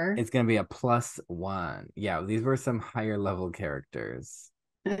for sure. It's gonna be a +1. Yeah, these were some higher level characters.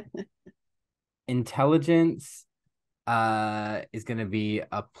 Intelligence is going to be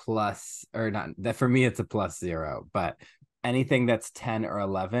a plus, or not that for me it's a +0, but anything that's 10 or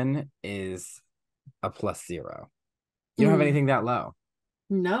 11 is a +0. You don't have anything that low.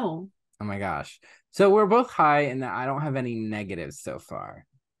 No. Oh my gosh. So we're both high and I don't have any negatives so far.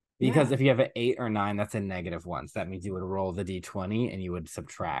 Because Yeah. if you have an 8 or 9, that's a -1. So that means you would roll the d20 and you would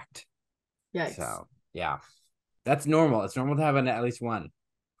subtract. Yikes. So yeah. That's normal. It's normal to have at least one.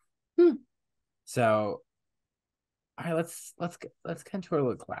 Hmm. So all right, let's contour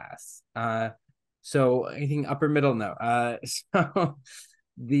the class. So anything upper middle? No. So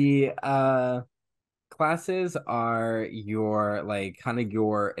the classes are your like kind of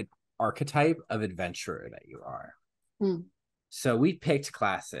your archetype of adventurer that you are. Hmm. So we picked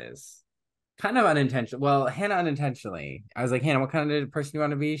classes kind of unintentional. Well, Hannah unintentionally. I was like, Hannah, what kind of person you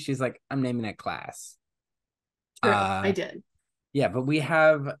want to be? She's like, I'm naming a class. True. I Uh did. Yeah, but we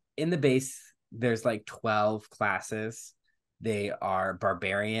have in the base, there's like 12 classes. They are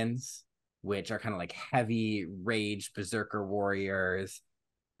barbarians, which are kind of like heavy rage berserker warriors.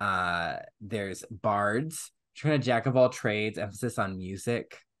 There's bards, kind of jack of all trades, emphasis on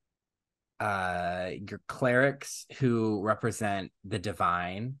music. Your clerics who represent the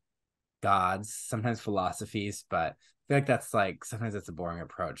divine, gods, sometimes philosophies, but I feel like that's like sometimes it's a boring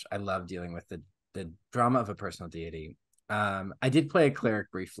approach. I love dealing with the drama of a personal deity. I did play a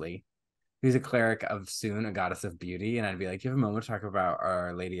cleric briefly. Who's a cleric of Soon, a goddess of beauty, and I'd be like, "Do you have a moment to talk about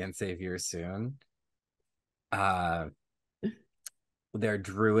Our Lady and Savior Soon?" Uh, they're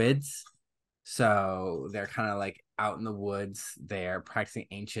druids, so they're kind of like out in the woods. They're practicing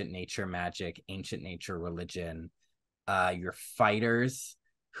ancient nature magic, ancient nature religion. Your fighters,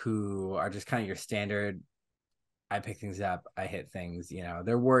 who are just kind of your standard. I pick things up, I hit things.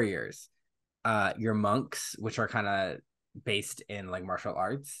 They're warriors. Your monks, which are kind of based in like martial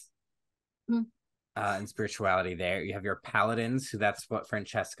arts Hmm. and spirituality. There you have your paladins, who that's what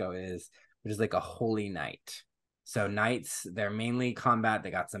Francesco is, which is like a holy knight. So knights, they're mainly combat,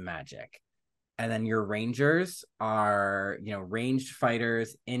 they got some magic. And then your rangers are ranged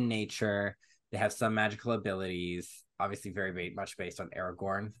fighters in nature. They have some magical abilities, obviously very much based on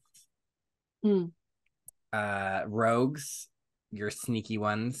Aragorn. Hmm. Rogues, your sneaky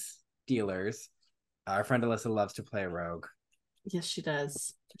ones, dealers. Our friend Alyssa loves to play a rogue. Yes, she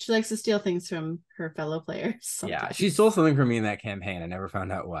does. She likes to steal things from her fellow players Yeah, sometimes. she stole something from me in that campaign. I never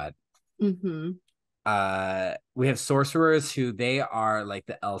found out what. Mm-hmm. We have sorcerers, who they are like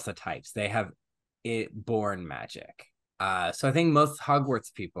the Elsa types. They have it born magic. So I think most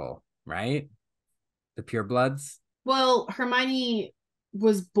Hogwarts people, right? The purebloods. Well, Hermione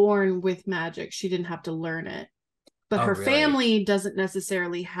was born with magic. She didn't have to learn it. But Oh, her really? family doesn't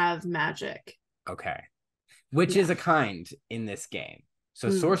necessarily have magic. Okay. Which Yeah. is a kind in this game. So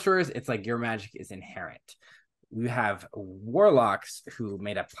sorcerers, it's like your magic is inherent. We have warlocks who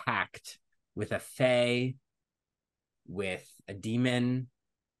made a pact with a fae, with a demon,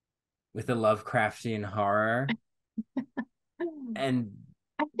 with a Lovecraftian horror. And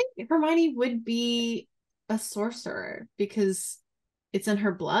I think Hermione would be a sorcerer because it's in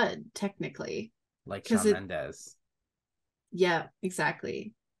her blood, technically. like Because Shawn it, Mendes, yeah,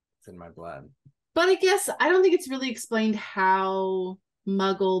 exactly. it's in my blood. But I guess I don't think it's really explained how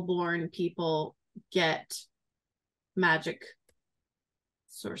muggle-born people get magic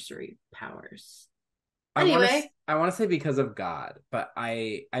sorcery powers. Anyway, I want to say because of God, but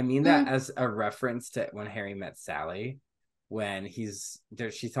I mean that as a reference to when Harry met Sally, when he's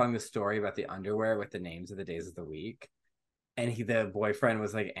there, she's telling the story about the underwear with the names of the days of the week, and the boyfriend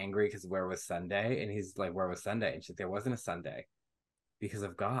was like angry because where was Sunday, and he's like, where was Sunday, and she's like, there wasn't a Sunday because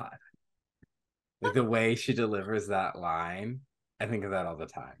of God. Like the way she delivers that line, I think of that all the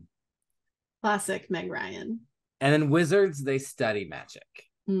time. classic Meg Ryan. And then wizards, they study magic.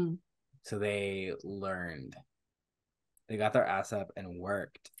 Mm. So they learned. They got their ass up and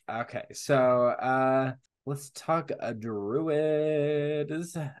worked. Okay, so let's talk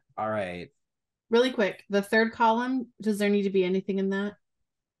druids. All right. Really quick, the third column, does there need to be anything in that?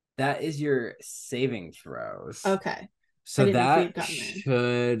 That is your saving throws. Okay. So that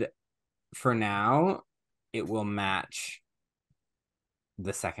should, for now, it will match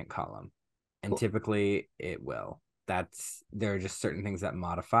the second column. And typically it will. There are just certain things that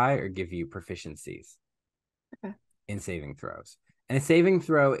modify or give you proficiencies in saving throws. And a saving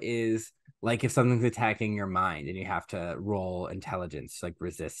throw is like if something's attacking your mind and you have to roll intelligence, like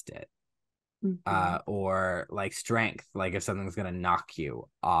resist it. Or like strength, like if something's gonna knock your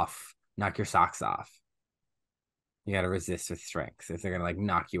socks off. You gotta resist with strength. If they're gonna like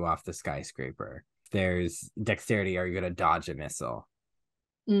knock you off the skyscraper. There's dexterity, are you gonna dodge a missile?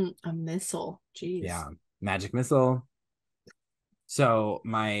 A missile. Jeez. Yeah. Magic missile. So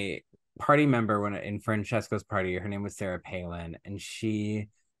my party member when in Francesco's party, her name was Sarah Palin, and she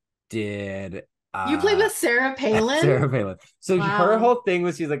did you played with Sarah Palin? Sarah Palin. So her whole thing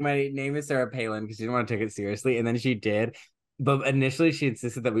was she's like, my name is Sarah Palin because she didn't want to take it seriously. And then she did. But initially she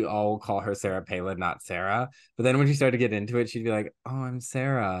insisted that we all call her Sarah Palin, not Sarah. But then when she started to get into it, she'd be like, oh, I'm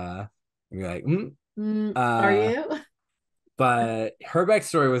Sarah. And be like, are you? But her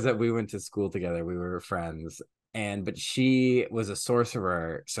backstory was that we went to school together. We were friends. But she was a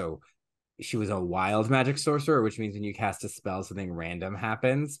sorcerer. So she was a wild magic sorcerer, which means when you cast a spell, something random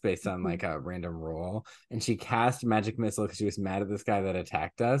happens based on like a random roll. And she cast magic missile because she was mad at this guy that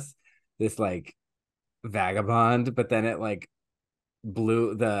attacked us, this like vagabond. But then it like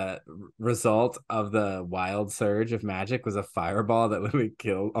blew. The result of the wild surge of magic was a fireball that literally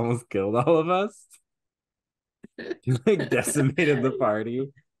almost killed all of us. He like decimated the party.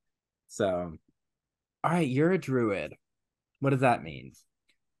 So, all right, you're a druid. What does that mean?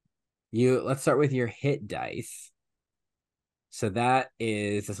 Let's start with your hit dice. So that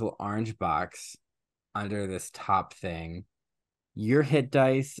is this little orange box under this top thing. Your hit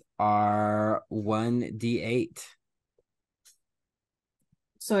dice are 1d8.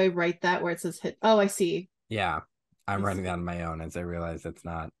 So I write that where it says hit. Oh, I see. Yeah. I'm writing that on my own as I realize that's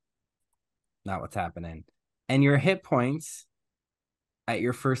not what's happening. And your hit points at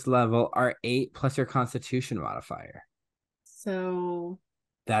your first level are 8 plus your constitution modifier. So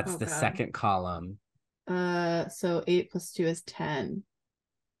that's the second column. So 8 plus 2 is 10.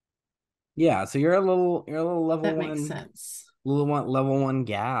 Yeah, so you're a little level that 1. Makes sense. Level 1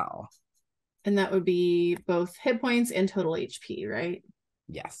 gal. And that would be both hit points and total HP, right?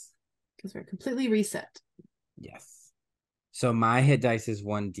 Yes. Because we're completely reset. Yes. So my hit dice is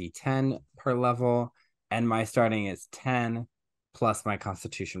 1d10 per level, and my starting is 10 plus my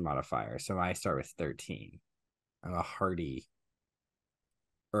constitution modifier. So I start with 13. I'm a hardy.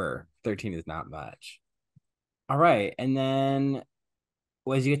 13 is not much. All right. And then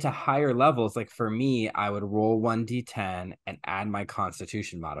as you get to higher levels, like for me, I would roll 1d10 and add my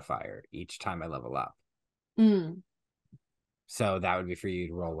constitution modifier each time I level up. So that would be for you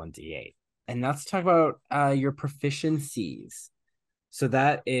to roll 1d8. And let's talk about your proficiencies. So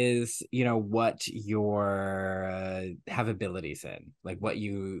that is, what your have abilities in, like what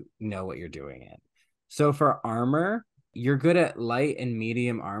what you're doing in. So for armor, you're good at light and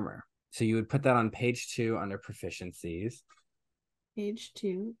medium armor. So you would put that on page 2 under proficiencies. Page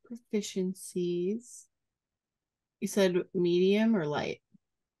 2, proficiencies. You said medium or light?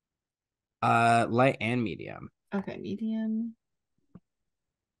 Light and medium. Okay, medium.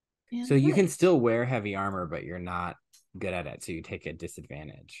 So you can still wear heavy armor, but you're not good at it, so you take a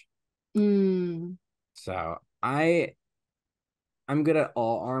disadvantage. So I'm I'm good at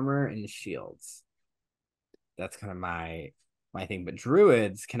all armor and shields. That's kind of my thing. But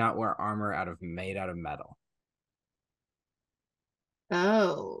druids cannot wear armor made out of metal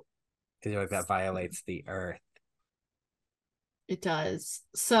Oh, because like that violates the earth. it does.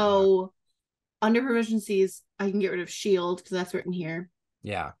 Yeah. So under proficiencies, I can get rid of shield because that's written here.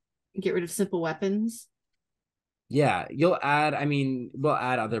 Yeah. Get rid of simple weapons. Yeah. You'll add, I mean, we'll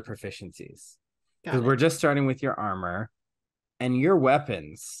add other proficiencies because Got we're it. just starting with your armor and your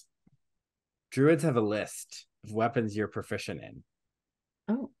weapons. Druids have a list of weapons you're proficient in.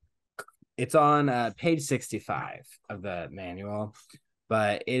 Oh, It's on page 65 of the manual,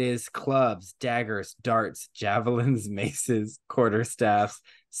 but it is clubs, daggers, darts, javelins, maces, quarterstaffs,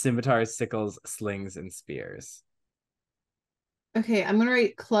 scimitars, sickles, slings, and spears. okay. I'm gonna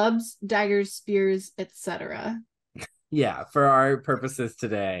write clubs, daggers, spears, etc. Yeah, for our purposes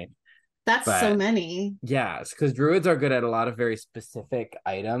today. That's so But many. yeah, because druids are good at a lot of very specific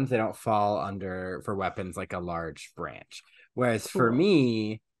items. They don't fall under for weapons like a large branch. Whereas for Cool.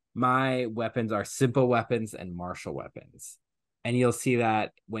 me, my weapons are simple weapons and martial weapons. And you'll see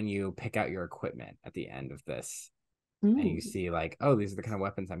that when you pick out your equipment at the end of this. And you Mm, see, like, oh, these are the kind of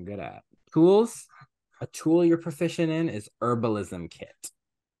weapons I'm good at. Tools. A tool you're proficient in is herbalism kit.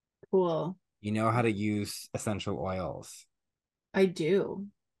 cool. You know how to use essential oils. I do.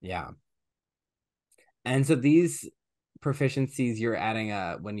 Yeah. And so these proficiencies you're adding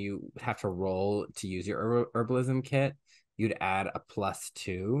when you have to roll to use your herbalism kit, you'd add a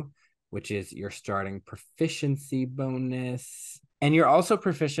 +2, which is your starting proficiency bonus. And you're also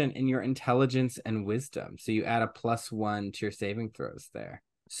proficient in your intelligence and wisdom. So you add a +1 to your saving throws there.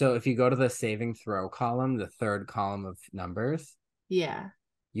 So if you go to the saving throw column, the third column of numbers, Yeah.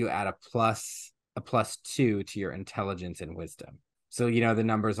 you add a +2 to your intelligence and wisdom. So the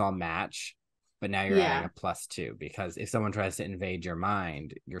numbers all match, but now you're adding a Yeah. +2 because if someone tries to invade your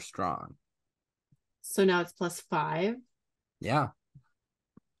mind, you're strong. So now it's +5. Yeah.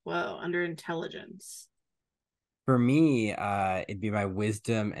 Whoa, under intelligence. For me, it'd be my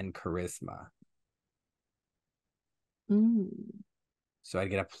wisdom and charisma. Mm. So I'd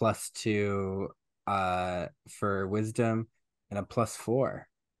get a +2 for wisdom and a +4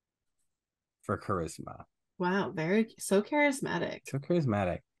 for charisma. Wow, very so charismatic. So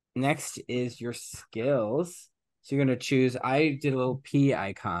charismatic. Next is your skills. So you're gonna choose. I did a little P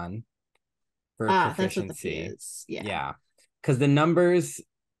icon for Ah, that's what the P proficiency. is. Yeah. Yeah. Because the numbers,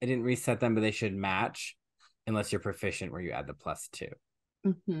 I didn't reset them, but they should match unless you're proficient where you add the +2.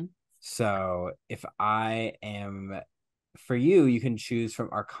 Mm-hmm. So if I am for you, you can choose from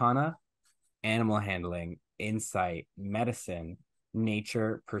Arcana, Animal Handling, Insight, Medicine,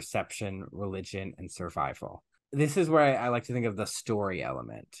 Nature, Perception, Religion, and Survival. This is where I like to think of the story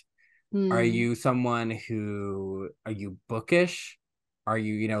element. Are Mm. you someone who are you bookish? Are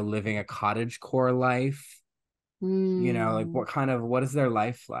you living a cottage core life? Like Mm. what is their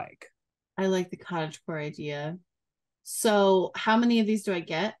life like? I like the cottagecore idea. So how many of these do I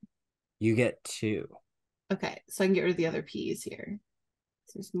get? You get two. Okay, so I can get rid of the other P's here.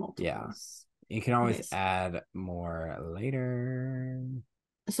 So there's Yeah. multiples. You can Okay, always add more later.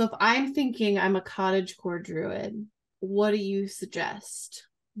 so if I'm thinking I'm a cottagecore druid, what do you suggest?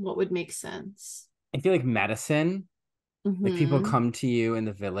 What would make sense? I feel like medicine, like people Mm-hmm. come to you in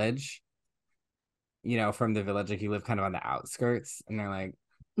the village, from the village, like you live kind of on the outskirts, and they're like,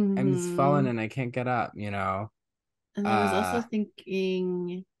 I'm just falling Mm-hmm. and I can't get up. And I was also Uh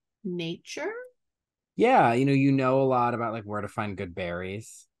thinking nature. yeah, you know a lot about like where to find good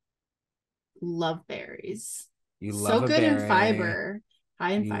berries. Love berries. You love So a good in berry. fiber.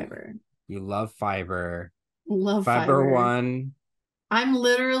 High in You fiber. you love fiber. Love Fiber fiber. one. I'm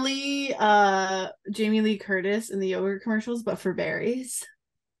literally Jamie Lee Curtis in the yogurt commercials, but for berries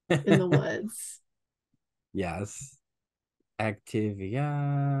in the woods. Yes.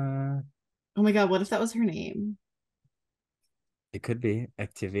 Activia. Oh my god, what if that was her name? It could be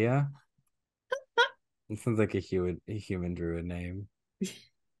Activia. It sounds like a human druid name.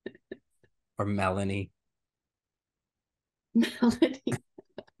 Or Melanie. Melody.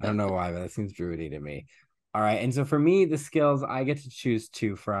 I don't know why, but that seems druidy to me. All right. And so for me, the skills I get to choose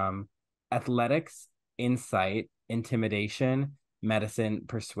two from: athletics, insight, intimidation, medicine,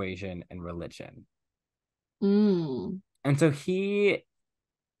 persuasion, and religion. Mm. And so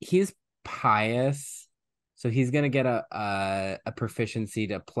he's pious. So he's gonna get a proficiency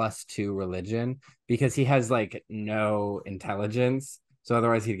to +2 religion because he has like no intelligence. So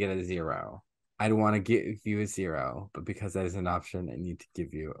otherwise he'd get a 0. I'd want to give you a 0, but because there's an option, I need to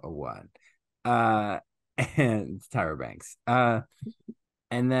give you a 1. Uh and it's Tyra Banks.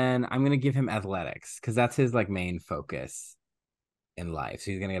 And then I'm gonna give him athletics because that's his like main focus. in life.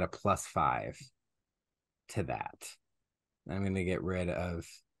 So he's gonna get a +5 to that. I'm gonna get rid of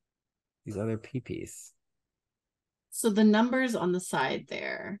these other PPs. So the numbers on the side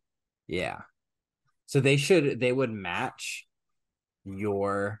there. Yeah. So they would match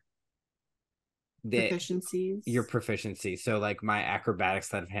your the your Proficiencies. proficiency. So like my acrobatics,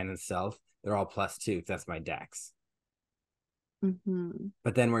 sleight of hand, and stealth, they're all +2. That's my dex. Mm-hmm.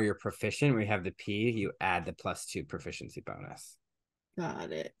 But then where you're proficient, where you have the P, you add the +2 proficiency bonus.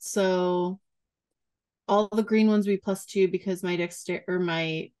 Got it. So all the green ones will be +2 because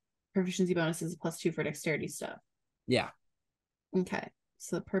my proficiency bonus is a +2 for dexterity stuff. Yeah. Okay.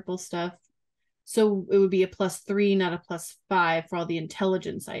 So the purple stuff. So it would be a +3, not a +5 for all the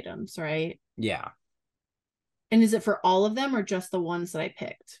intelligence items, right? Yeah. And is it for all of them or just the ones that I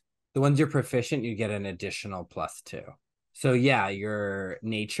picked? The ones you're proficient, you get an additional +2. So yeah, your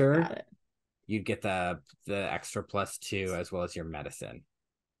nature, Got it. you'd get the extra +2 as well as your medicine.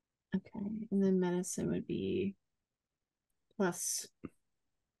 Okay. And then medicine would be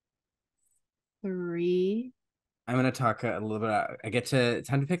 +3. I'm gonna talk a little bit. I get to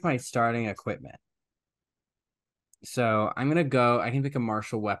time to pick my starting equipment. So I'm gonna go. I can pick a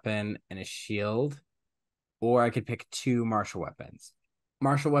martial weapon and a shield, or I could pick two martial weapons.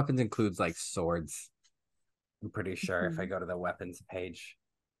 Martial weapons includes like swords. I'm pretty sure if I Mhm. go to the weapons page,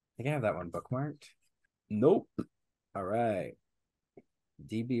 I think I have that one bookmarked. Nope. All right.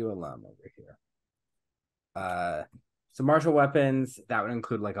 DBU alum over here. So martial weapons, that would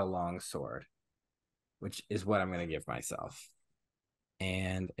include like a long sword, which is what I'm gonna give myself.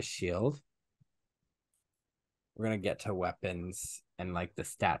 And a shield. We're gonna get to weapons and like the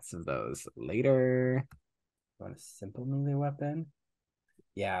stats of those later. Want a simple melee weapon?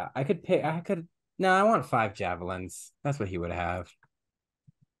 Yeah, I could pick. I could. No, I want 5 javelins. That's what he would have.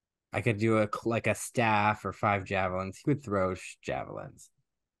 I could do a staff or 5 javelins. He would throw javelins,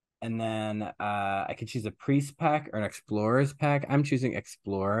 and then I could choose a priest pack or an explorer's pack. I'm choosing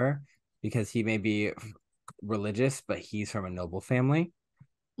explorer because he may be religious, but he's from a noble family,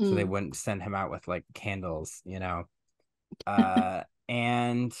 so they Mm. wouldn't send him out with like candles, you know.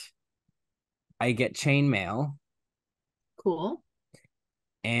 And I get chainmail Cool.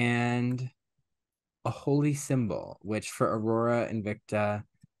 and a holy symbol, which for Aurora Invicta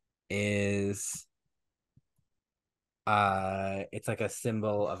is it's like a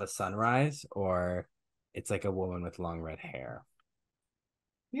symbol of a sunrise, or it's like a woman with long red hair.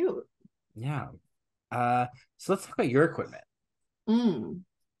 Cute. Yeah. Uh so let's talk about your equipment. Mm.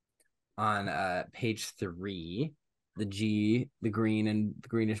 On page 3, the G, the green and the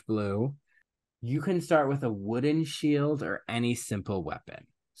greenish blue. You can start with a wooden shield or any simple weapon.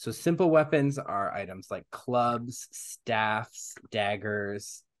 So simple weapons are items like clubs, staffs,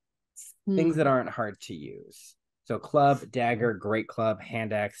 daggers, things that Mm. aren't hard to use. So club, dagger, great club,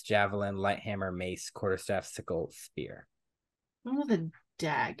 hand axe, javelin, light hammer, mace, quarterstaff, sickle, spear. I'm with a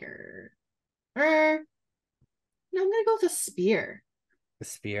dagger. Or no, I'm gonna go with a spear. The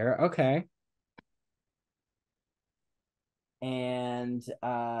spear, okay. And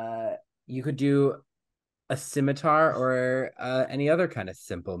you could do a scimitar or any other kind of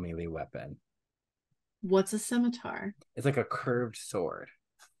simple melee weapon. What's a scimitar? It's like a curved sword.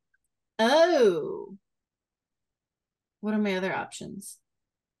 Oh, what are my other options?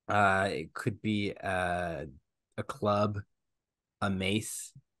 It could be a club, a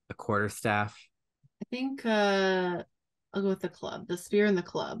mace, a quarterstaff. I think I'll go with the club, the spear and the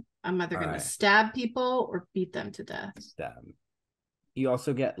club. I'm either All gonna right. stab people or beat them to death. You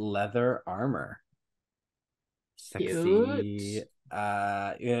also get leather armor. Sexy. Cute. You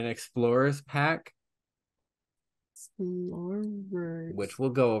get an explorer's pack, which Explorers. we'll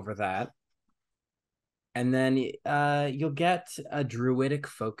go over that. And then you'll get a druidic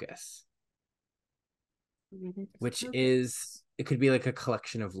focus, which is Focus. it could be like a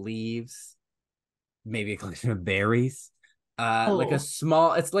collection of leaves, maybe a collection of berries. Like a Oh.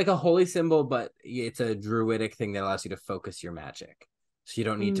 small, it's like a holy symbol, but it's a druidic thing that allows you to focus your magic. So you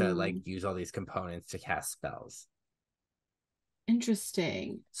don't need to like Mm, use all these components to cast spells.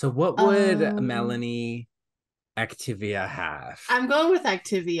 interesting. So what would Um, Melanie Activia have? I'm going with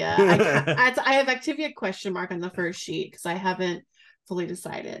Activia. I have Activia question mark on the first sheet because I haven't fully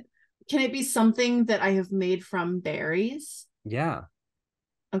decided. Can it be something that I have made from berries? Yeah.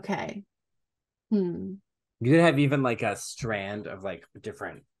 Okay. Hmm. You could have even like a strand of like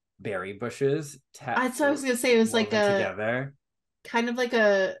different berry bushes So I was gonna say it was like woven a together. kind of like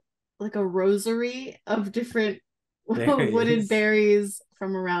a rosary of different wooded Berries. berries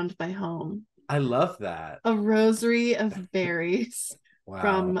from around my home. I love that. A rosary of berries Wow.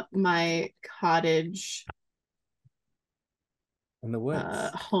 from my cottage In the woods.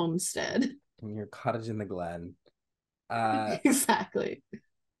 homestead. In your cottage in the glen. Uh Exactly.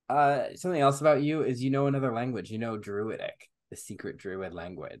 something else about you is you know another language. You know Druidic, the secret Druid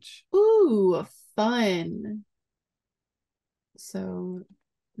language. Ooh, fun. So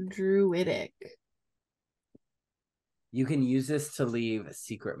druidic. You can use this to leave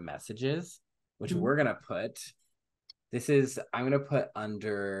secret messages, which Mm, we're gonna put. I'm gonna put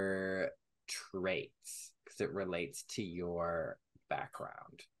under traits because it relates to your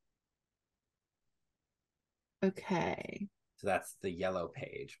background. okay. So that's the yellow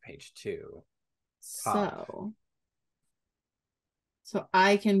page, page 2, top. So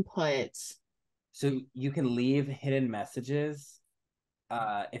I can put So you can leave hidden messages.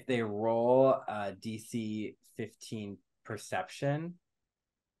 If they roll DC 15 perception,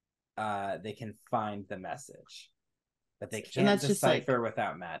 they can find the message, but they and can't that's just like decipher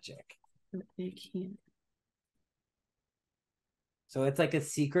without magic. they can't. So it's like a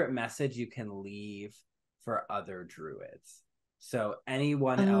secret message you can leave for other druids. So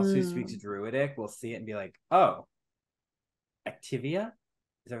anyone else who speaks Oh. druidic will see it and be like, "Oh, Activia,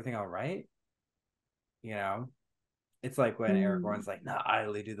 is everything all right?" You know, it's like when Mm. Aragorn's like, "Not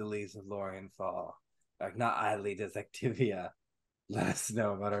idly do the leaves of Lorien fall." Like, not idly does Activia let us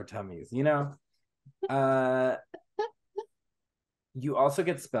know about our tummies. Uh, you also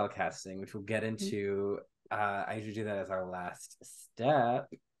get spell casting, which we'll get into. I usually do that as our last step.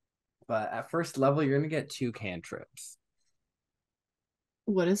 But at first level, you're going to get 2 cantrips.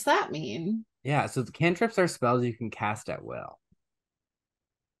 What does that mean? Yeah, so the cantrips are spells you can cast at will.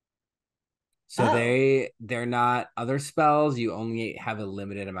 So Oh. they're not other spells. You only have a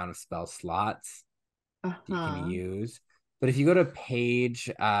limited amount of spell slots that you can Uh-huh. use. But if you go to page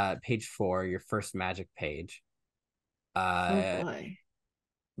 4, your first magic page, Oh uh boy.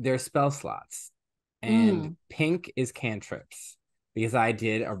 there are spell slots. And Mm. pink is cantrips because I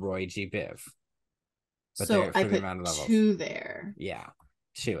did a Roy G. Biv, but So they're I for the put amount of levels. 2 there. Yeah,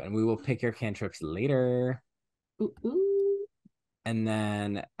 2. And we will pick your cantrips later. Ooh, ooh. And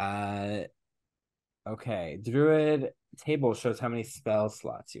then okay, Druid table shows how many spell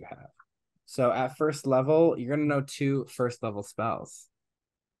slots you have. So at first level, you're gonna know 2 first level spells.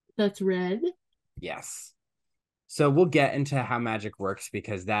 That's red. Yes. So we'll get into how magic works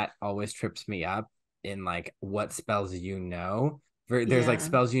because that always trips me up in like what spells you know. There's like Yeah.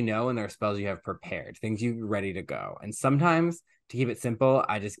 spells you know and there are spells you have prepared, things you ready to go. And sometimes to keep it simple,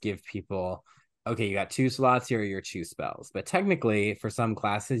 I just give people, okay, you got 2 slots, here are your 2 spells. But technically, for some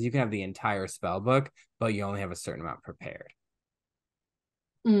classes, you can have the entire spell book, but you only have a certain amount prepared.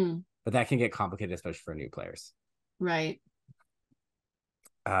 Mm. But that can get complicated, especially for new players. Right.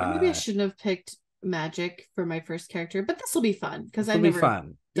 Maybe I Uh, shouldn't have picked magic for my first character, but this will be fun because this will I've be never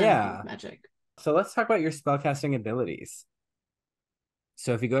fun. done anything with Yeah. magic. So let's talk about your spellcasting abilities.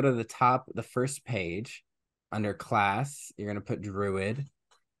 So if you go to the top, the first page, under class, you're going to put Druid.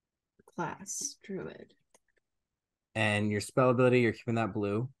 Class, druid. And your spell ability, you're keeping that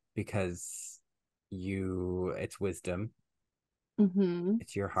blue because it's wisdom. Mm-hmm.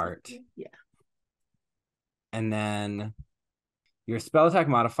 It's your heart. Yeah. And then your spell attack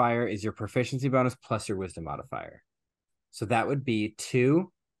modifier is your proficiency bonus plus your wisdom modifier. So that would be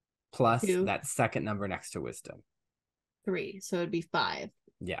 2 plus 2, that second number next to wisdom. 3. So it'd be 5.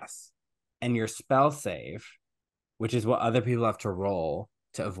 Yes. And your spell save, which is what other people have to roll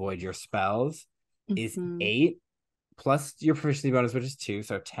to avoid your spells, is Mm-hmm. 8 plus your proficiency bonus, which is 2,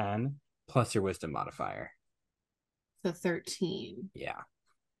 so 10 plus your wisdom modifier. So 13. Yeah.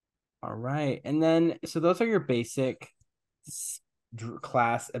 All right. And then, so those are your basic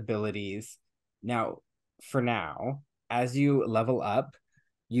class abilities. Now, for now, as you level up,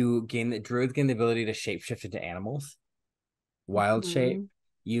 druids gain the ability to shapeshift into animals, wild shape. Mm-hmm.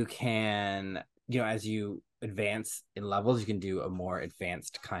 You can, as you advance in levels, you can do a more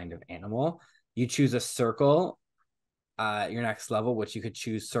advanced kind of animal. You choose a circle, your next level, which you could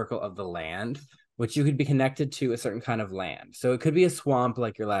choose circle of the land, which you could be connected to a certain kind of land. So it could be a swamp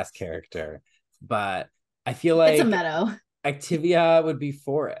like your last character, but I feel It's a like meadow. Activia would be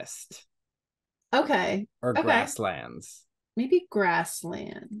forest Okay. or Okay. grasslands. Maybe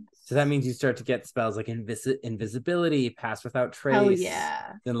grassland. So that means you start to get spells like invisibility, pass without Hell trace,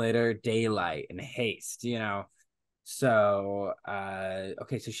 yeah. then later daylight and haste. So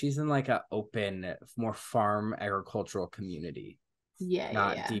okay, so she's in like a open, more farm agricultural community, Yeah, yeah,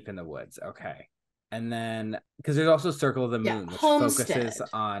 not yeah. deep in the woods. Okay. And then because there's also Circle of the Yeah. Moon, which focuses Homestead.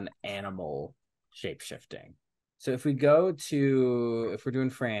 on animal shapeshifting. So if we're doing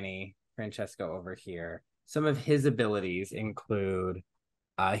Francesco over here, some of his abilities include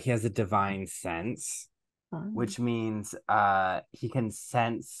he has a divine sense. Fun. which means he can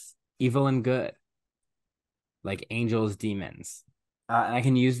sense evil and good, like angels, demons. And I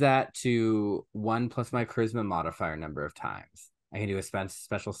can use that to 1 plus my charisma modifier number of times. I can do a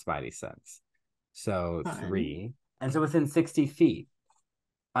special spidey sense. So Fun. 3. And so within 60 feet,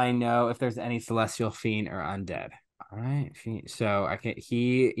 I know if there's any celestial fiend or undead. All right. So I can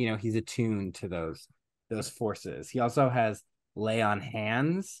he's attuned to those forces. He also has lay on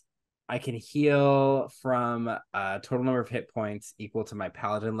hands. I can heal from a total number of hit points equal to my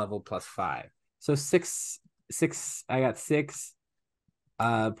paladin level plus 5. So six I got 6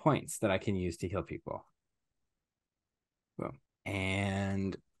 points that I can use to heal people. Boom.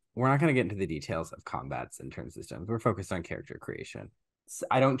 And we're not going to get into the details of combats and turn systems. We're focused on character creation. So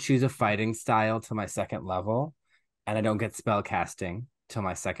I don't choose a fighting style till my 2nd level, and I don't get spell casting till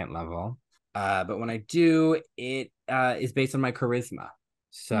my 2nd level. But when I do, it is based on my charisma. Mm.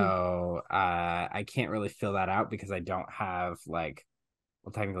 So I can't really fill that out because I don't have like,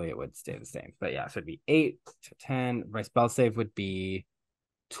 well, technically it would stay the same. But yeah, so it'd be 8 to 10. My spell save would be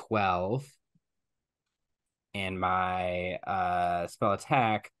 12. And my spell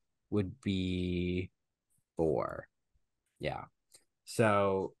attack would be 4. Yeah.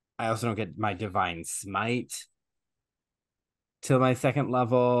 So I also don't get my divine smite till my 2nd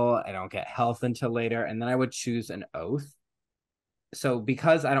level. I don't get health until later, and then I would choose an oath. So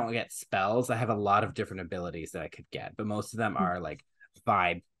because I don't get spells, I have a lot of different abilities that I could get, but most of them are like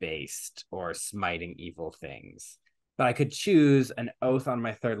vibe based or smiting evil things. But I could choose an oath on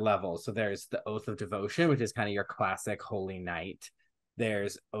my 3rd level. So there's the Oath of Devotion, which is kind of your classic holy knight.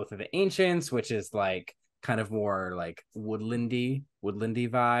 There's Oath of the Ancients, which is like kind of more like woodlandy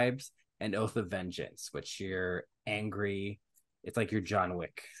vibes, and Oath of Vengeance, which you're angry. It's like your John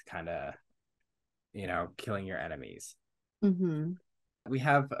Wick kind of, killing your enemies. Mm-hmm. We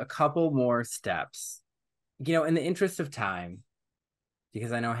have a couple more steps. In the interest of time,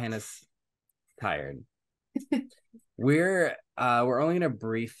 because I know Hannah's tired, we're only going to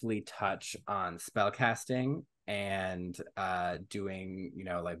briefly touch on spellcasting and doing,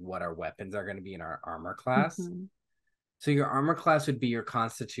 like what our weapons are going to be in our armor class. Mm-hmm. So your armor class would be your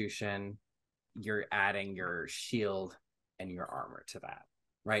constitution. You're adding your shield and your armor to that,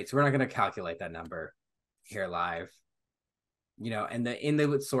 right? So we're not going to calculate that number here live. And in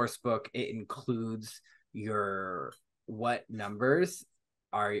the source book, it includes your what numbers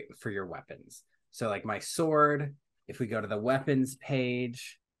are for your weapons. So like my sword, if we go to the weapons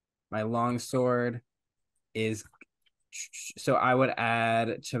page, my long sword is, so I would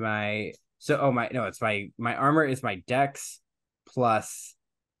add to my, so oh my no, it's my armor is my dex plus,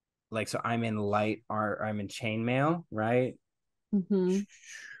 like, so I'm in I'm in chainmail, right? Mm-hmm.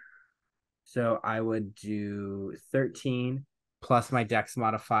 So I would do 13 plus my dex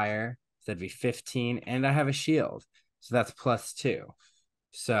modifier. So that'd be 15. And I have a shield. So that's plus 2.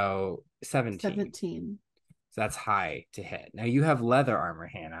 So 17. 17. So that's high to hit. Now you have leather armor,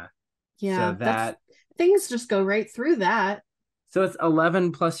 Hannah. So Yeah, that's things just go right through that. so it's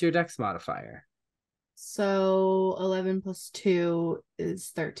 11 plus your dex modifier. So 11 plus 2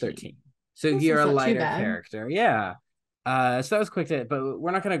 is 13. 13. So Also, you're it's a not too lighter bad. character. Yeah. So that was quick to, but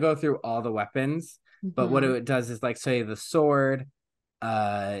we're not going to go through all the weapons. But what Mm-hmm. it does is, like, say the sword,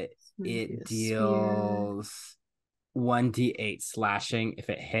 uh, Maybe it a spear. deals 1d8 slashing if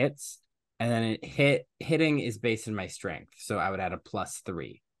it hits, and then hitting is based on my strength. So I would add a plus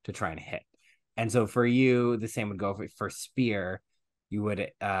 3 to try and hit. And so for you, the same would go for spear. You would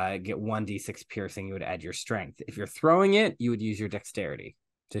get 1d6 piercing. You would add your strength. If you're throwing it, you would use your dexterity.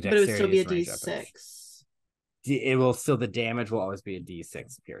 So But it would still dexterity be a is range weapons. d6. It will still, the damage will always be a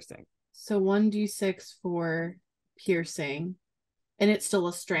d6 piercing. So 1d6 for piercing. And it's still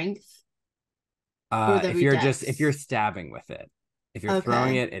a strength. Or would that If be you're dex? stabbing with it, if you're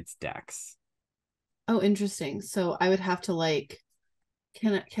throwing Okay. it, it's dex. Oh, interesting. So I would have to like,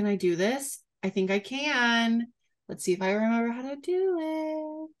 can I do this? I think I can. Let's see if I remember how to do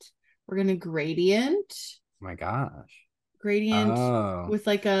it. We're gonna Oh my gosh. gradient Oh. with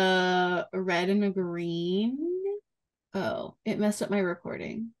like a red and a green. Oh, it messed up my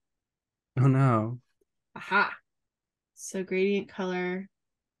recording. Oh no. Aha. So gradient color,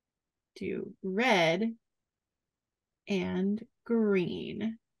 do red and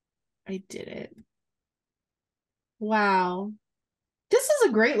green. I did it. Wow. This is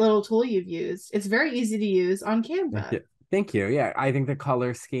a great little tool you've used. It's very easy to use on Thank Canva. you. Thank you. Yeah, I think the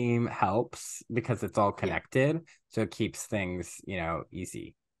color scheme helps because it's all Yeah. connected. So it keeps things,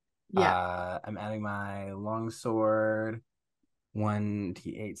 easy. Yeah. I'm adding my longsword.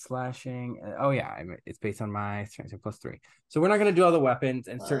 1d8 slashing. Oh yeah, it's based on my strength, so +3. So we're not going to do all the weapons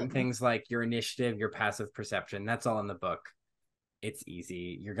and certain Club. things like your initiative, your passive perception. That's all in the book. It's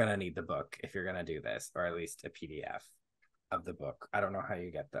easy. You're going to need the book if you're going to do this, or at least a PDF of the book. I don't know how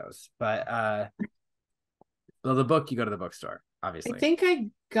you get those, but well, the book, you go to the bookstore, I obviously. think I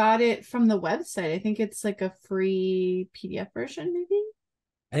got it from the website. I think it's like a free PDF version, maybe.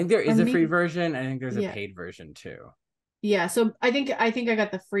 I think there Or is a free maybe, version. I think there's a yeah. paid version too. Yeah. So I think I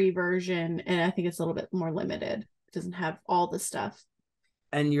got the free version and I think it's a little bit more limited. It doesn't have all the stuff.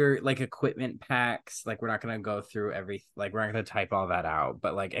 And your like equipment packs, like we're not going to go through like we're not going to type all that out,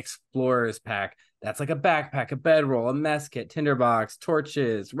 but like explorers pack, that's like a backpack, a bedroll, a mess kit, tinderbox,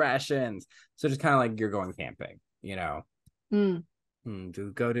 torches, rations. So just kind of like you're going camping. Mm.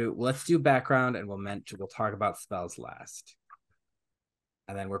 Let's do background and we'll talk about spells last.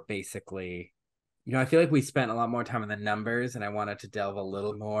 And then we're basically, I feel like we spent a lot more time on the numbers and I wanted to delve a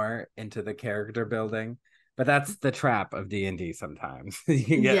little more into the character building. But that's the trap of D&D sometimes. You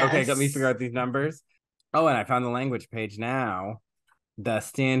can get, okay, let me figure Yes. out these numbers. Oh, and I found the language page now. The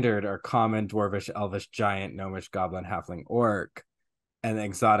standard are common, dwarvish, elvish, giant, gnomish, goblin, halfling, orc. And the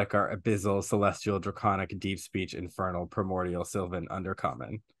exotic are abyssal, celestial, draconic, deep speech, infernal, primordial, sylvan,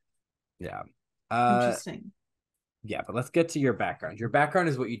 undercommon. Yeah. Uh Interesting. yeah, but let's get to your background. Your background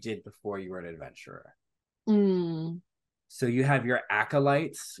is what you did before you were an adventurer. Mm. So you have your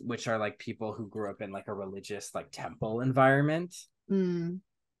acolytes, which are like people who grew up in like a religious like temple environment. Mm.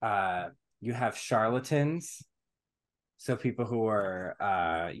 Uh, you have charlatans, so people who are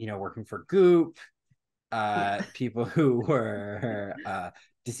working for Goop, Yeah. people who were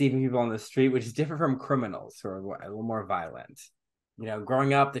deceiving people on the street, which is different from criminals who are a little more violent.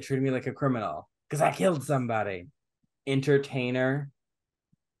 Growing up, they treated me like a criminal because I killed somebody. Entertainer,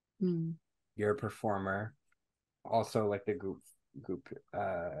 Mm. you're a performer. Also, like the Goop,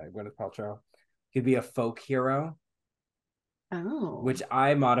 Gwyneth Paltrow. Could be a folk hero, Oh. which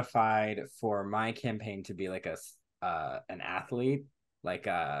I modified for my campaign to be like an athlete, like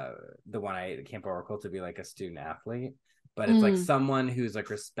the one I at Camp Oracle to be like a student athlete. But it's like Mm. someone who's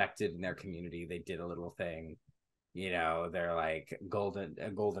like respected in their community. They did a little thing, they're like a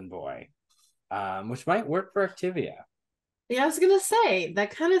golden boy, which might work for Activia. Yeah, I was gonna say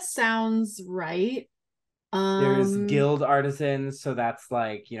that kind of sounds right. There's Um, guild artisans, so that's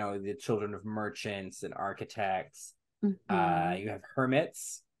like the children of merchants and architects. mhm. You have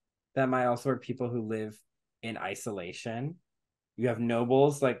hermits that might also are people who live in isolation. You have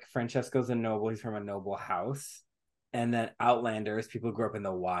nobles, like Francesco's a noble, he's from a noble house. And then outlanders, people who grew up in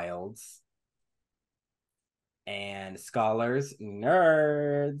the wilds. And scholars,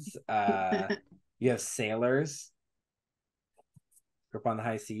 nerds. You have sailors, grew up on the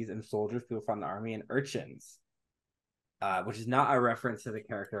high seas, and soldiers, people from the army, and urchins. Which is not a reference to the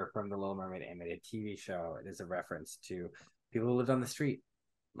character from the Little Mermaid animated TV show. It is a reference to people who lived on the street,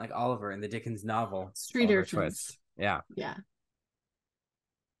 like Oliver in the Dickens novel, Street Oliver urchins. Twist. Yeah. Yeah.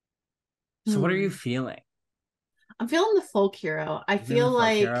 So what are you Hmm. feeling? I'm feeling the folk hero. I You feeling the feel folk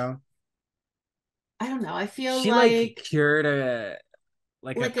like hero? I don't know. I feel She like like cured a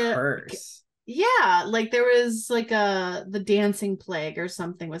like a curse. yeah, like there was like the dancing plague or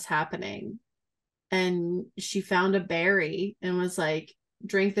something was happening and she found a berry and was like,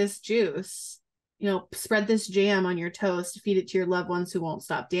 drink this juice, spread this jam on your toast, feed it to your loved ones who won't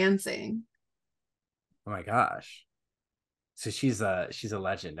stop dancing. Oh my gosh. So she's a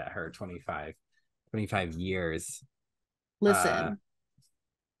legend at her 25 years. Uh Listen,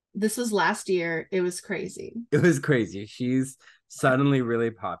 this was last year. It was crazy. it was crazy. She's suddenly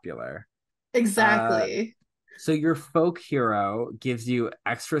really popular. Uh Exactly. So your folk hero gives you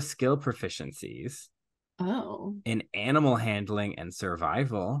extra skill proficiencies Oh, in animal handling and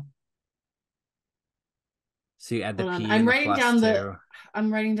survival. So you add the hold on. P and the plus two.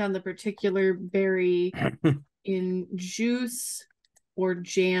 I'm writing down the particular berry in juice or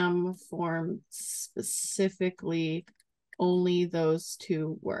jam form specifically. Only those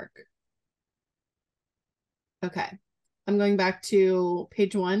two work. Okay. I'm going back to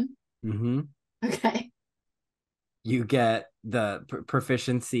page 1. Mm-hmm. Okay. You get the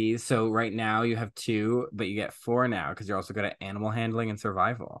proficiencies. So right now you have 2, but you get 4 now because you're also good at animal handling and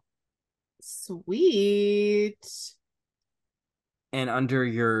survival. Sweet. And under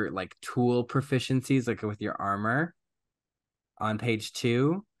your like tool proficiencies, like with your armor on page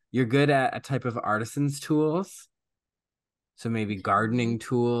 2, you're good at a type of artisan's tools. So maybe gardening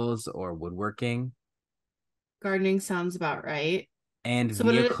tools or woodworking. Gardening sounds about right. And So,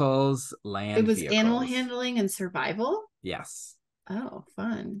 but vehicles, it land was animal vehicles. handling and survival. Yes. Oh,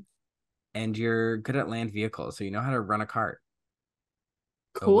 fun. And you're good at land vehicles, so you know how to run a cart.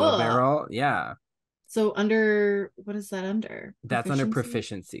 A Cool. wheelbarrow, yeah. So under what is that under? That's under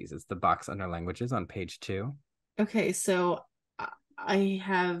Proficiency? proficiencies. It's the box under languages on page 2. Okay, so I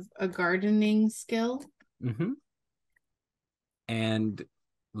have a gardening skill. Mm-hmm. And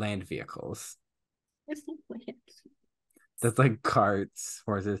land vehicles. It's not land. That's like carts,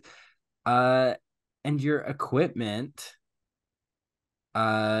 horses. Uh, and your equipment,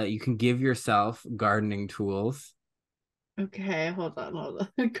 you can give yourself gardening tools. Okay, hold on.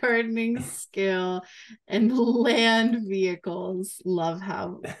 Gardening skill and land vehicles. Love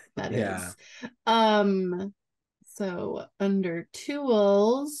how that Yeah. is. Um, so under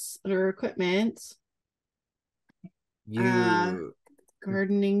tools, under equipment, uh, You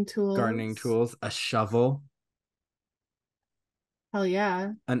gardening gardening tools. tools, a shovel, Hell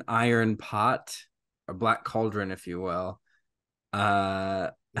yeah. an iron pot, a black cauldron, if you will. Uh,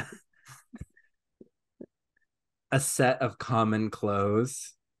 a set of common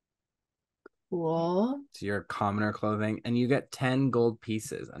clothes. Cool. So your commoner clothing, and you get 10 gold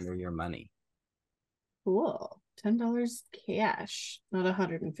pieces under your money. Cool. $10 cash, not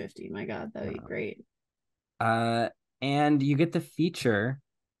 150. My God, that'd be Yeah. great. Uh, and you get the feature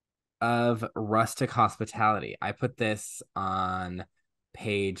of rustic hospitality. I put this on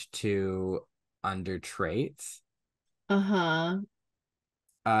page 2 under traits. Uh-huh.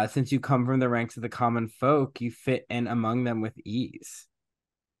 Since you come from the ranks of the common folk, you fit in among them with ease.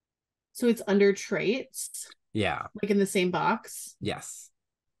 So it's under traits, Yeah. like in the same box. Yes.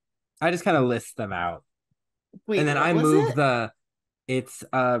 I just kind of list them out. And Wait, then what I was move it? the it's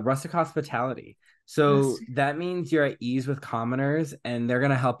rustic hospitality. So Rustic. that means you're at ease with commoners and they're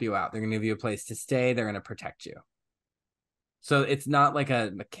gonna help you out. They're gonna give you a place to stay, they're gonna protect you. So it's not like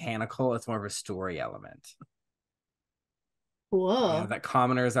a mechanical, it's more of a story element. Cool. That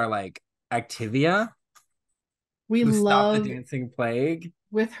commoners are like Activia, We who stopped the love dancing plague.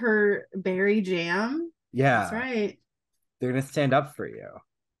 with her berry jam. That's Yeah, right. they're gonna stand up for you.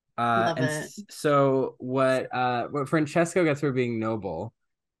 Love And it. so what Francesco gets for being noble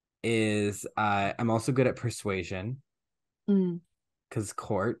is I'm also good at persuasion Mm. because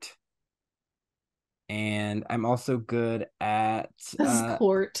court, and I'm also good at This is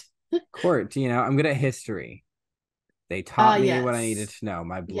court. court. I'm good at history. They taught me what I needed Yes. to know,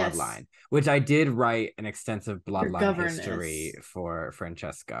 my Yes. bloodline, which I did write an extensive Your bloodline history governess. for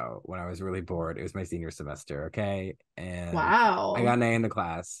Francesco when I was really bored. It was my senior semester, okay? And I got Wow. an A in the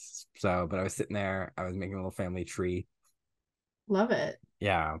class. So, but I was sitting there, I was making a little family tree. Love it.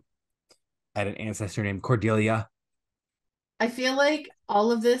 Yeah. I had an ancestor named Cordelia. I feel like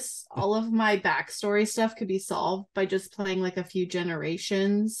all of my backstory stuff could be solved by just playing like a few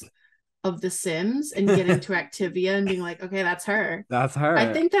generations of The Sims and getting to Activia and being like, okay, that's her. That's I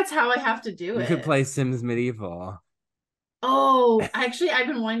her. think that's how I have to do You could it. play Sims Medieval. Oh, actually, I've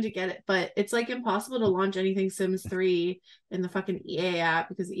been wanting to get it, but it's like impossible to launch anything Sims 3 in the fucking EA app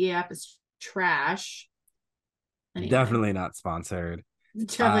because the EA app is trash. Anyway, Definitely not sponsored.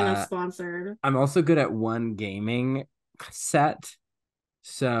 definitely not Uh, sponsored. I'm also good at one gaming set.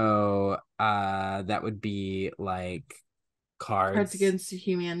 So that would be like Cards cards. Against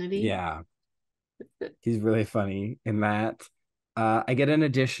Humanity. Yeah, he's really funny in that. I get an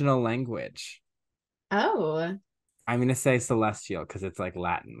additional language. Oh, I'm gonna say celestial because it's like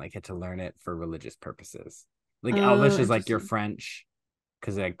Latin. Like, had to learn it for religious purposes. Like oh, Elvish is like your interesting. French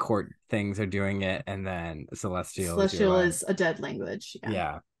because like court things are doing it, and then celestial is your Celestial is a dead language. Yeah.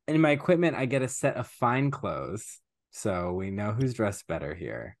 yeah. And in my equipment, I get a set of fine clothes, so we know who's dressed better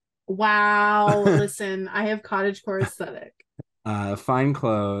here. Wow. Listen, I have cottagecore aesthetic. Fine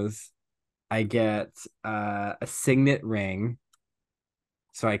clothes. I get a signet ring,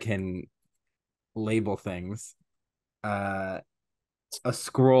 so I can label things. Uh, a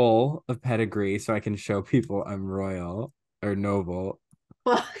scroll of pedigree, so I can show people I'm royal or noble.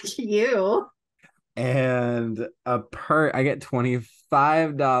 Fuck you. And I get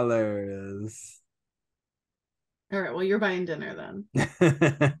 $25. All right. Well, you're buying dinner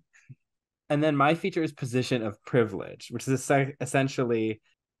then. And then my feature is position of privilege, which is essentially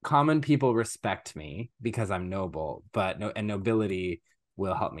common people respect me because I'm noble, but no, and nobility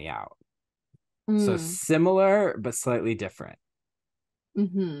will help me out. So Mm. similar, but slightly different.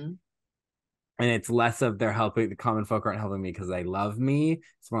 Hmm. And it's less of they're helping, the common folk aren't helping me because they love me.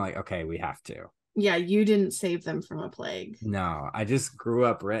 It's more like, okay, we have to. Yeah, you didn't save them from a plague. No, I just grew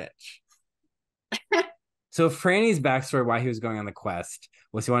up rich. So Franny's backstory, why he was going on the quest,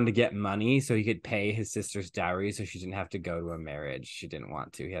 was he wanted to get money so he could pay his sister's dowry so she didn't have to go to a marriage she didn't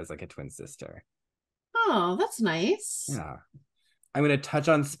want to. He has like a twin sister. Oh, that's nice. Yeah. I'm going to touch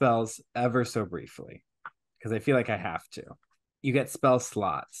on spells ever so briefly because I feel like I have to. you get spell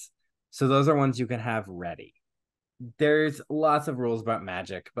slots. So those are ones you can have ready. There's lots of rules about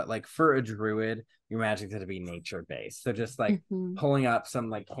magic, but like for a druid, your magic's going to be nature based. So just like Mm-hmm. pulling up some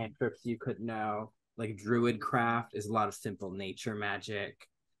like cantrips you could know, like druid craft is a lot of simple nature magic.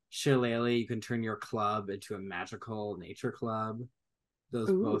 Shillelagh, you can turn your club into a magical nature club. Those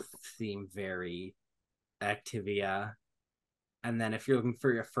Ooh. both seem very Activia. And then if you're looking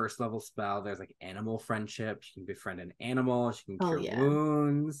for your first level spell, there's like animal friendship. She can befriend an animal. She can Hell cure yeah.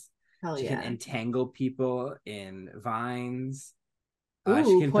 wounds. Hell She can yeah. entangle people in vines. She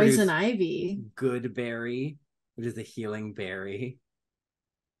Ooh, can poison produce ivy. good berry, which is a healing berry.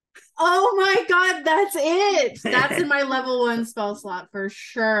 Oh my god, that's it. That's in my level 1 spell slot for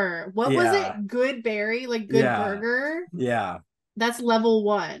sure. What was Yeah, it? Good berry, like good yeah, burger. yeah, That's level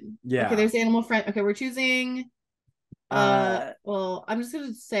 1. Okay, yeah. there's animal friend. Okay, we're choosing Uh, well, I'm just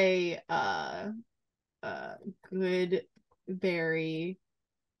gonna say uh good berry,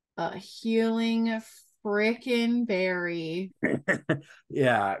 healing frickin' berry.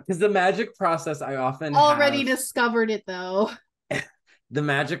 yeah, because the magic process I often Already have discovered it though. the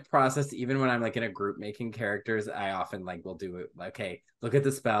magic process, even when I'm like in a group making characters, I often like will do it. Okay, look at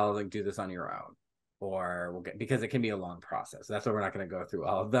the spell, like do this on your own, or we'll get because it can be a long process. That's why we're not going to go through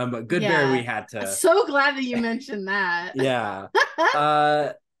all of them. But Goodberry, we Yeah. had to, So glad that you mentioned that. yeah.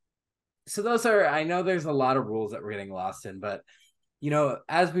 Uh, so those are. I know there's a lot of rules that we're getting lost in, but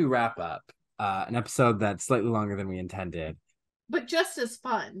as we wrap up, an episode that's slightly longer than we intended, But just as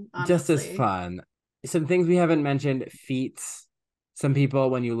fun, just as honestly. fun. Some things we haven't mentioned: feats. Some people,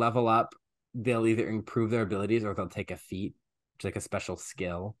 when you level up, they'll either improve their abilities or they'll take a feat, which is like a special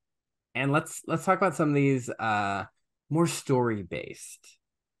skill. And let's talk about some of these more story based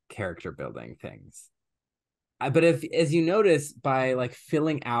character building things. But if as you notice, by like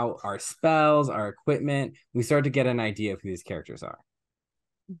filling out our spells, our equipment, we start to get an idea of who these characters are.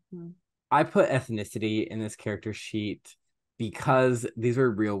 Mhm. I put ethnicity in this character sheet because these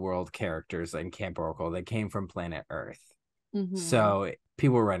were real world characters in Camp Oracle. They came from planet Earth. Mhm. So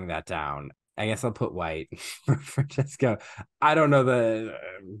people were writing that down. I guess I'll put white for Francesco. I don't know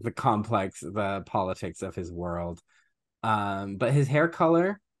the politics of his world. But his hair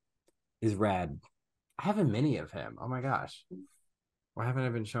color is red. I have a mini of him. Oh my gosh. Why haven't I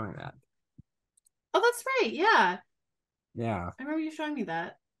been showing that? Oh, that's right. Yeah. Yeah. I remember you showing me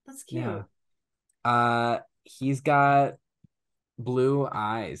that. That's Yeah. cute. He's got blue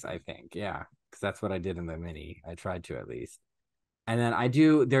eyes, I think. Yeah. Because that's what I did in the mini. I tried to at least. And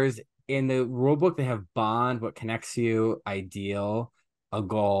then there's in the rule book, they have bond, what connects you, ideal, a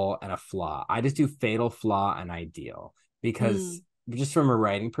goal, and a flaw. I just do fatal, flaw, and ideal because Mm. just from a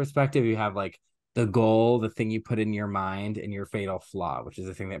writing perspective, you have like the goal, the thing you put in your mind, and your fatal flaw, which is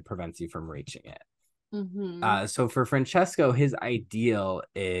the thing that prevents you from reaching it. Mm-hmm. So for Francesco, his ideal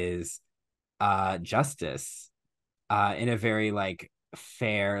is justice in a very like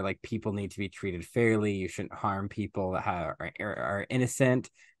fair, like people need to be treated fairly. You shouldn't harm people that are innocent,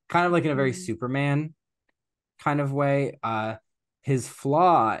 kind of like in a very Mm. Superman kind of way. His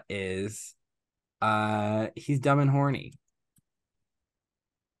flaw is he's dumb and horny.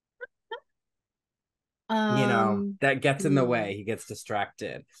 That gets in the way. Hmm. He gets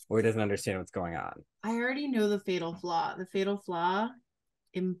distracted or he doesn't understand what's going on. I already know the fatal flaw. The fatal flaw,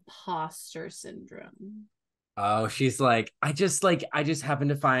 imposter syndrome. Oh, she's I just happened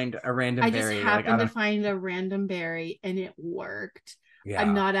to find a random I just berry. Like I happened to don't. find a random berry and it worked. I'm Yeah,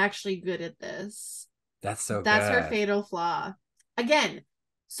 not actually good at this. that's so That's her good. fatal flaw. Again,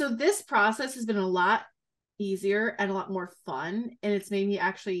 so this process has been a lot easier and a lot more fun. And it's made me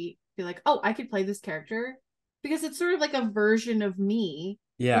actually be like, oh, I could play this character because it's sort of like a version of me,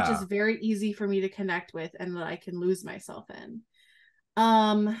 which is Yeah, very easy for me to connect with and that I can lose myself in.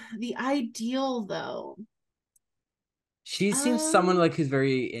 The ideal though. she seems someone Um, like who's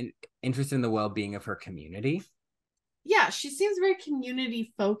very interested in the well-being of her community. yeah, she seems very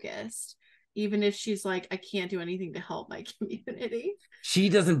community focused, even if she's like, I can't do anything to help my community. She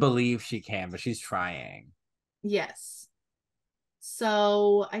doesn't believe she can, but she's trying. Yes.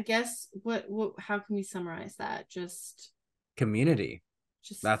 So I guess what how can we summarize that? Community.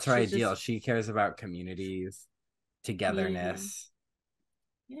 Just That's her she's ideal. just She cares about communities, community. togetherness.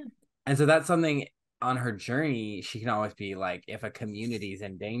 Yeah. And so that's something on her journey. She can always be like, if a community is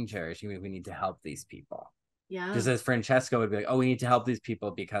in danger, we need to help these people. Yeah. Just as Francesco would be like, oh, we need to help these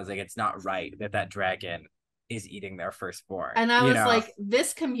people because like it's not right that dragon is eating their firstborn. And I was like,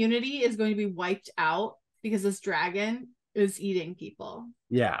 this community is going to be wiped out because this dragon is eating people.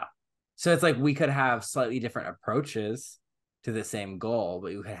 Yeah. So it's like we could have slightly different approaches to the same goal,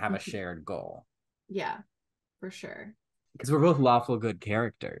 but we could have a shared goal. Yeah, for sure. because we're both lawful good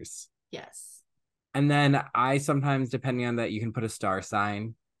characters. Yes. And then I sometimes, depending on that, you can put a star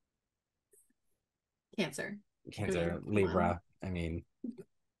sign. Cancer. I Cancer, mean, come on. Libra. I mean,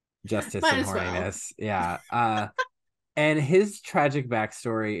 justice Might and as well. horniness. Yeah. And his tragic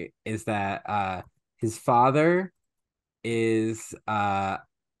backstory is that his father is an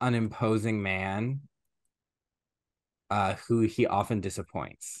imposing man who he often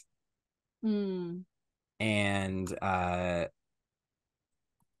disappoints. Hmm. And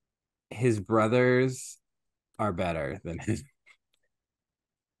his brothers are better than his.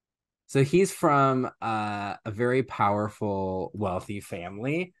 So he's from a very powerful, wealthy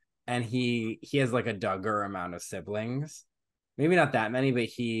family, and he has like a Duggar amount of siblings. Maybe not that many, but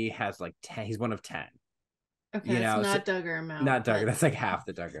he has like 10. He's one of 10. Okay, You that's know, so not Duggar amount, not Duggar. but That's like half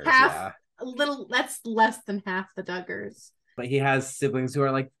the Duggars, half yeah. a little that's less than half the Duggars. But he has siblings who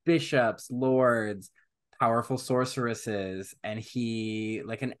are like bishops, lords, powerful sorceresses, and he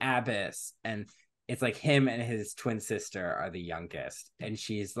like an abbess. And it's like him and his twin sister are the youngest. And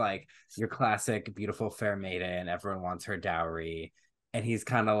she's like your classic beautiful fair maiden. Everyone wants her dowry. And he's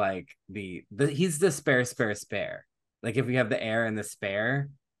kind of like the he's the spare. Like if we have the heir and the spare,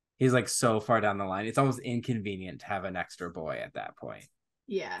 he's like so far down the line. It's almost inconvenient to have an extra boy at that point.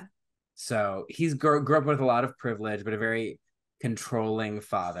 Yeah. So he's grew up with a lot of privilege, but a very controlling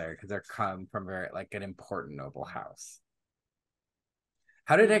father because they're come from very like an important noble house.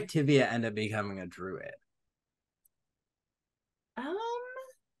 How did Hmm. Activia end up becoming a druid? Um,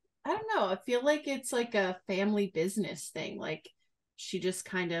 I don't know. I feel like it's like a family business thing. Like she just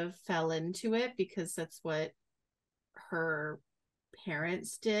kind of fell into it because that's what her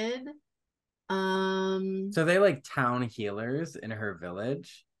parents did. Um, So they like town healers in her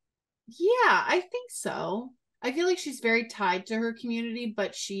village. yeah, I think so. I feel like she's very tied to her community,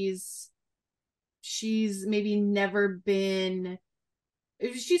 but she's maybe never been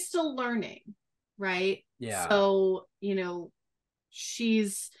she's still learning, right? Yeah. So,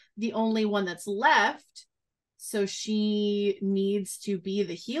 she's the only one that's left. So she needs to be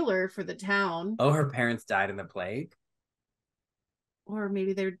the healer for the town. Oh, her parents died in the plague. Or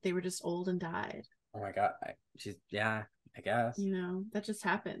maybe they were just old and died. Oh my god. She's yeah, I guess. That just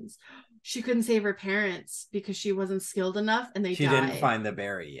happens. She couldn't save her parents because she wasn't skilled enough and they She didn't died. find the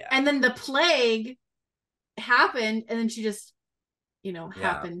berry yet. And then the plague happened and then she just, Yeah.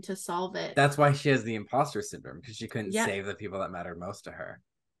 happened to solve it. That's why she has the imposter syndrome because she couldn't Yeah, save the people that mattered most to her.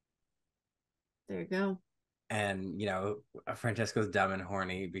 there you go. And Francesco's dumb and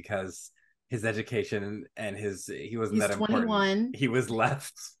horny because his education and he wasn't He's that important. 21. He was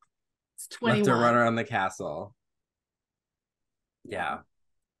left It's left to run 21. around the castle. Yeah. Yeah.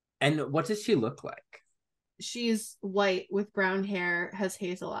 And what does she look like? She's white with brown hair, has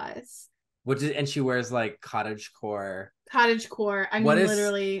hazel eyes. And she wears like cottage core. Cottage core. I What mean, is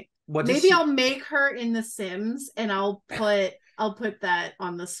literally. what does Maybe I'll she make her in The Sims and I'll put that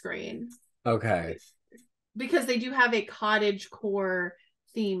on the screen Okay. because they do have a cottage core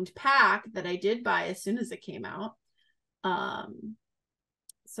themed pack that I did buy as soon as it came out. Um,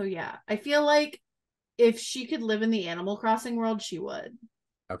 so yeah, I feel like if she could live in the Animal Crossing world, she would.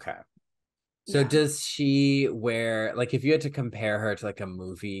 Okay. So Yeah. does she wear like if you had to compare her to like a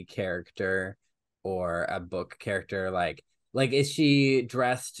movie character or a book character, like is she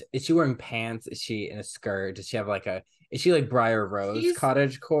wearing pants? Is she in a skirt? Does she have like a is she like Briar Rose She's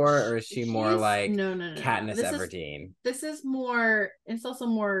cottage core or is she more she's like no. Katniss Everdeen? This is more it's also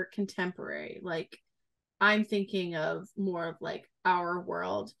more contemporary. Like I'm thinking of more of like our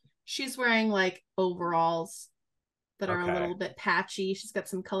world. She's wearing like overalls that are a Okay. little bit patchy. She's got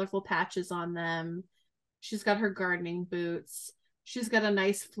some colorful patches on them. She's got her gardening boots. She's got a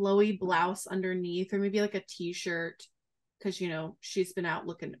nice flowy blouse underneath, or maybe like a t-shirt, because she's been out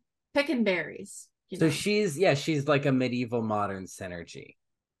looking picking berries. So she's like a medieval modern synergy.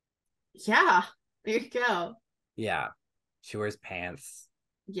 Yeah, there you go. Yeah. She wears pants.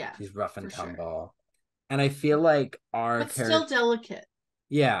 Yeah, She's rough and for sure. tumble. And I feel like our But still character delicate.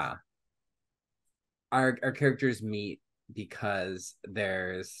 yeah, our characters meet because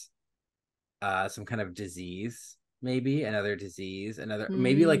there's some kind of disease, maybe another disease, another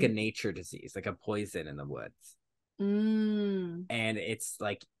maybe like a Mm. nature disease, like a poison in the woods. Mm. And it's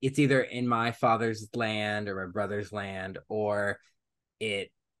like it's either in my father's land or my brother's land, or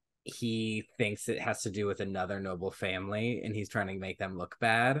it he thinks it has to do with another noble family and he's trying to make them look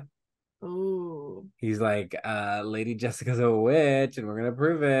bad. Oh. He's like, Lady Jessica's a witch and we're gonna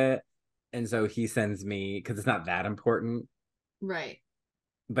prove it. And so he sends me because it's not that important. Right.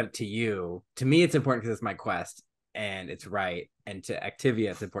 But to me, it's important because it's my quest and it's right. And to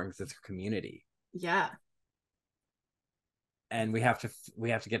Activia, it's important because it's her community. Yeah. and we have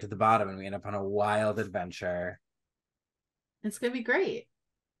to get to the bottom, and we end up on a wild adventure. It's gonna be great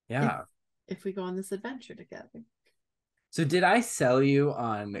if Yeah. if we go on this adventure together. So did I sell you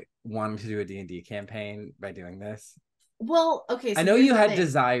on wanting to do a D&D campaign by doing this? Well, okay, I so know here's you the had thing. I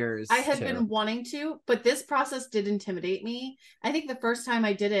desires had to. been wanting to, but this process did intimidate me. I think the first time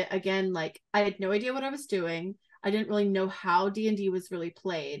I did it, again, like I had no idea what I was doing. I didn't really know how D&D was really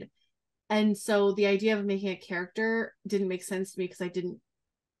played. And so the idea of making a character didn't make sense to me because I didn't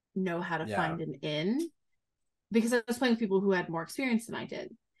know how to Yeah. find an in, because I was playing with people who had more experience than I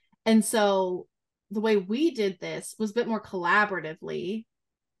did. And so the way we did this was a bit more collaboratively.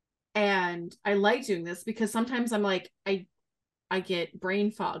 And I like doing this because sometimes I'm like, I get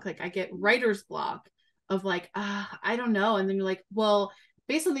brain fog, like I get writer's block of like, I don't know. And then you're like, well,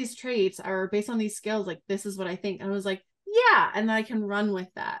 based on these traits or based on these skills, like this is what I think. And I was like, yeah. And then I can run with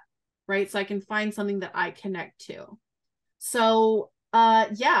that. Right. So I can find something that I connect to. So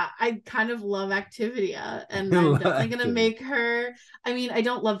yeah, I kind of love Activia, and I'm definitely gonna Activity. make her. I mean, I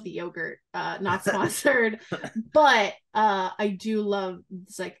don't love the yogurt, not sponsored, but I do love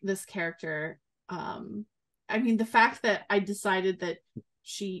this character. I mean, the fact that I decided that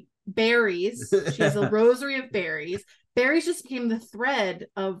she has a rosary of berries. Berries just became the thread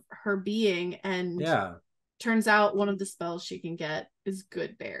of her being, and Yeah. turns out one of the spells she can get is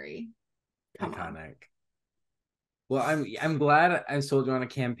good berry. Come on. Iconic. Well, I'm glad I sold you on a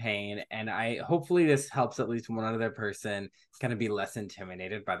campaign, and I hopefully this helps at least one other person kind of be less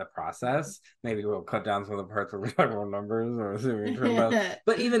intimidated by the process. Maybe we'll cut down some of the parts where we're talking about numbers or assuming turn about.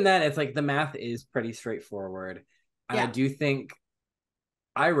 But even then, it's like the math is pretty straightforward, and I Yeah. do think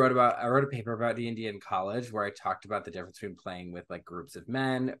I wrote a paper about D&D in college where I talked about the difference between playing with like groups of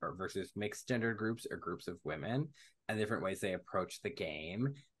men or versus mixed gender groups or groups of women and different ways they approach the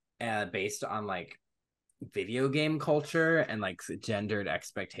game, based on like video game culture and like gendered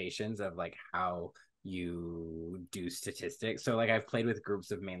expectations of like how you do statistics. So like I've played with groups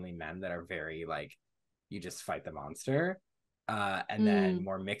of mainly men that are very like you just fight the monster. And then Mm.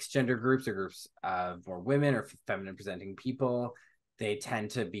 more mixed gender groups or groups of more women or feminine presenting people, they tend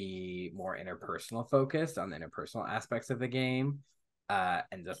to be more interpersonal focused on the interpersonal aspects of the game,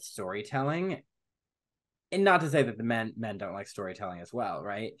 and the storytelling. And not to say that the men don't like storytelling as well,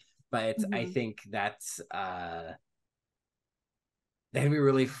 right? But it's I Mm-hmm. think that's that can be a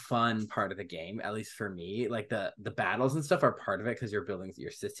really fun part of the game, at least for me. Like the battles and stuff are part of it because you're building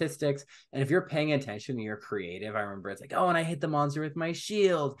your statistics, and if you're paying attention and you're creative, I remember it's like, oh, and I hit the monster with my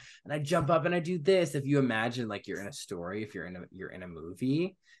shield and I jump up and I do this. If you imagine like you're in a story, if you're in a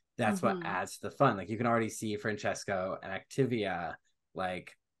movie, that's what Mm-hmm. adds to the fun. Like you can already see Francesco and Activia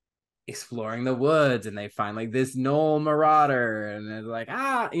like exploring the woods, and they find like this knoll marauder, and it's like,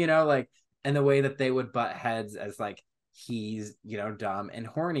 like, and the way that they would butt heads as like he's dumb and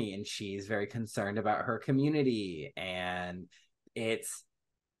horny and she's very concerned about her community, and it's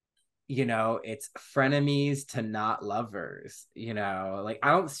it's frenemies to not lovers, like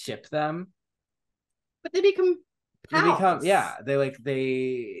I don't ship them. But they become They become, pals. yeah, they like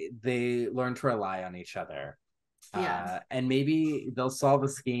they learn to rely on each other, Yeah. and maybe they'll solve a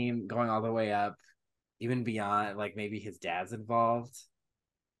scheme going all the way up even beyond, like maybe his dad's involved,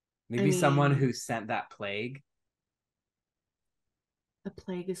 I maybe someone mean, who sent that plague. the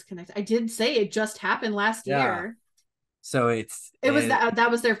plague is connected. I did say it just happened last Yeah, year. so It was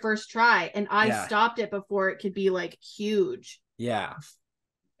that was their first try, and I yeah, stopped it before it could be like huge. yeah,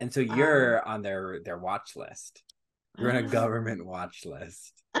 and so Um you're on their watch list. You're on a government watch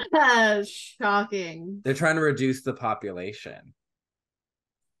list. shocking. They're trying to reduce the population,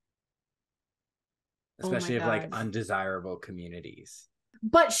 Oh my especially of like god. undesirable communities.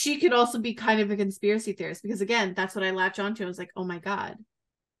 But she could also be kind of a conspiracy theorist because again, that's what I latch onto. I was like, oh my god.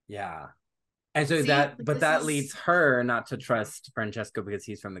 Yeah. And so See, but this that leads is her not to trust Francesco because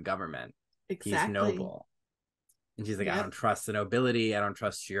he's from the government. He's exactly. noble. And she's like, I don't Yep. trust the nobility. I don't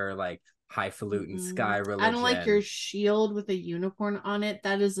trust your like highfalutin sky I don't like your religion. shield with a unicorn on it.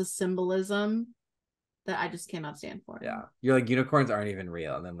 That is a symbolism that I just cannot stand for. Yeah. You're like, unicorns aren't even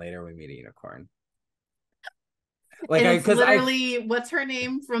real. And then later we meet a unicorn. Like And I it's because I literally what's her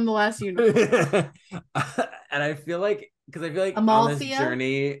name from the last unicorn? and I feel like because I feel like on this Amalthea.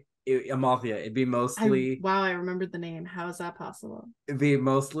 journey, Amalthea, I remembered the name. How is that possible? it'd be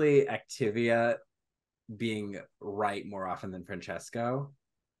mostly Activia being right more often than Francesco.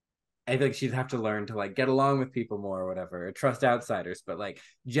 I feel like she'd have to learn to like get along with people more or whatever, or trust outsiders. But like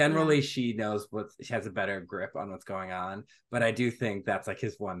Yeah, generally, she has a better grip on what's going on. But I do think that's like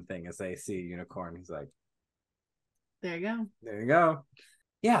his one thing is they see a unicorn. He's like, there you go. there you go.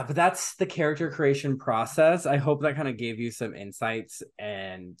 Yeah, but that's the character creation process. I hope that kind of gave you some insights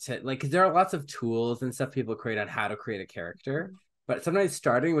and to like, because there are lots of tools and stuff people create on how to create a character, but sometimes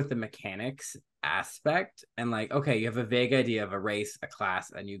starting with the mechanics aspect and like, okay, you have a vague idea of a race, a class,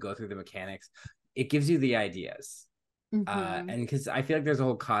 and you go through the mechanics, it gives you the ideas. Mm-hmm. And because I feel like there's a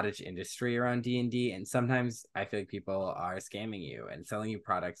whole cottage industry around D&D, and sometimes I feel like people are scamming you and selling you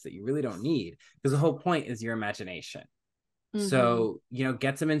products that you really don't need because the whole point is your imagination. Mm-hmm. So,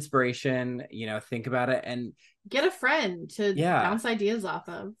 get some inspiration, think about it. And Get a friend to yeah. bounce ideas off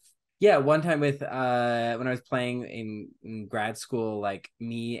of. Yeah, one time with when I was playing in grad school, like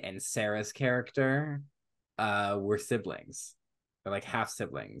me and Sarah's character were siblings. They're like half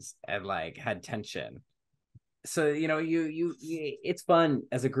siblings and like had tension. So, it's fun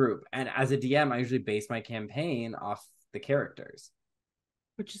as a group. And as a DM, I usually base my campaign off the characters.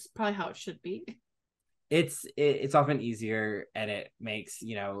 Which is probably how it should be. It's often easier, and it makes,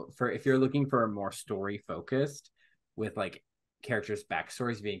 for if you're looking for a more story focused with like characters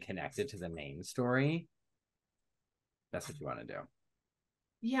backstories being connected to the main story, that's what you want to do.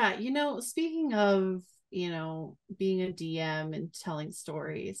 Yeah, speaking of, being a DM and telling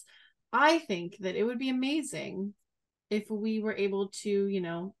stories, I think that it would be amazing if we were able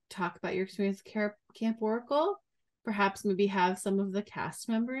to, talk about your experience at Camp Oracle. Perhaps maybe have some of the cast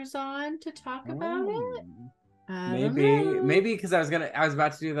members on to talk about Oh, it. I don't know. maybe because I was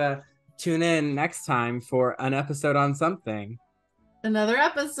about to do the tune in next time for an episode on something. Another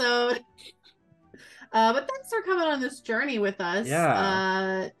episode. But thanks for coming on this journey with us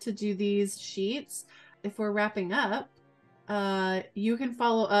Yeah. to do these sheets. If we're wrapping up, you can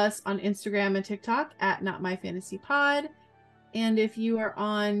follow us on Instagram and TikTok at Not My Fantasy Pod. And if you are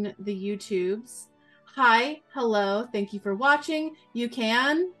on the YouTubes, hi, hello, thank you for watching. You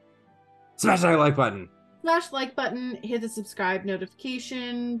can Smash that like button. smash the like button, hit the subscribe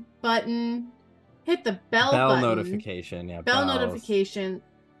notification button, hit the bell Bell button, notification. Yeah, bell bells. notification,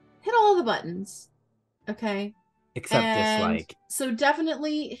 hit all the buttons. Okay. Except And dislike. so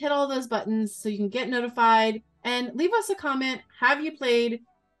definitely hit all those buttons so you can get notified and leave us a comment. Have you played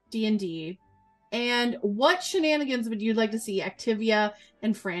D&D? And what shenanigans would you like to see Activia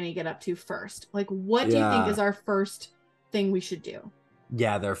and Franny get up to first? Like, what do you think Yeah. is our first thing we should do?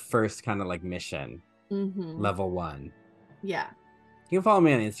 Yeah, their first kind of like mission. Mm-hmm. Level 1. Yeah. You can follow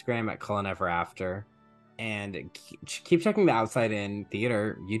me on Instagram at Cullen Ever After. And keep checking the Outside In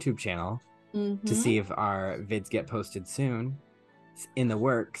Theater YouTube channel to Mm-hmm. see if our vids get posted soon. It's in the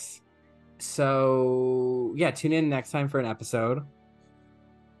works. So, yeah, tune in next time for an episode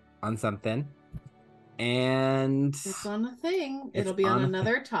on something. And It's on a thing. it's It'll be on on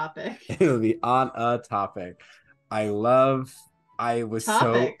another topic. it'll be on a topic. I love I was so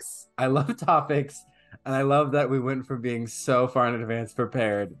Topics. I love topics, and I love that we went from being so far in advance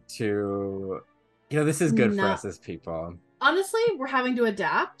prepared to this is good for No, us as people. honestly, we're having to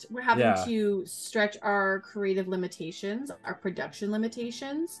adapt. We're having Yeah. to stretch our creative limitations, our production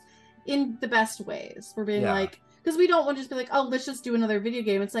limitations in the best ways. We're being Yeah. like, because we don't want to just be like, oh, let's just do another video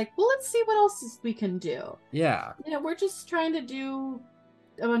game. It's like, well, let's see what else we can do. Yeah. We're just trying to do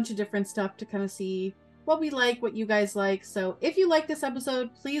a bunch of different stuff to kind of see what we like, what you guys like. So if you like this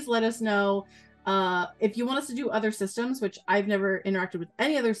episode, please let us know. If you want us to do other systems, which I've never interacted with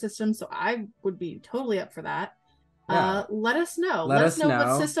any other systems, so I would be totally up for that. Yeah. Let us know. Let Let us us know what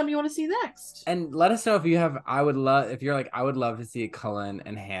know. system you want to see next. And let us know if you have I would love if you're like I would love to see Cullen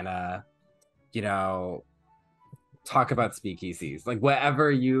and Hannah, you know, talk about speakeasies. Like whatever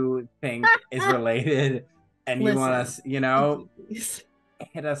you think is related and you want Listen, us, please.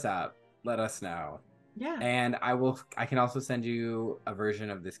 hit us up. Let us know. Yeah. And I can also send you a version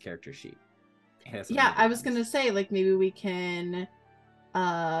of this character sheet. Hit us Yeah, I was gonna say, like, maybe we can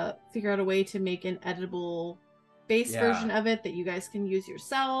figure out a way to make an editable base version of it that you guys can use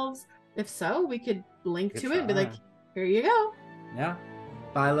yourselves. If so, we could link to it and be like, here you go. Yeah.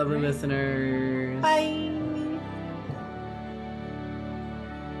 Bye, lovely listeners. Bye.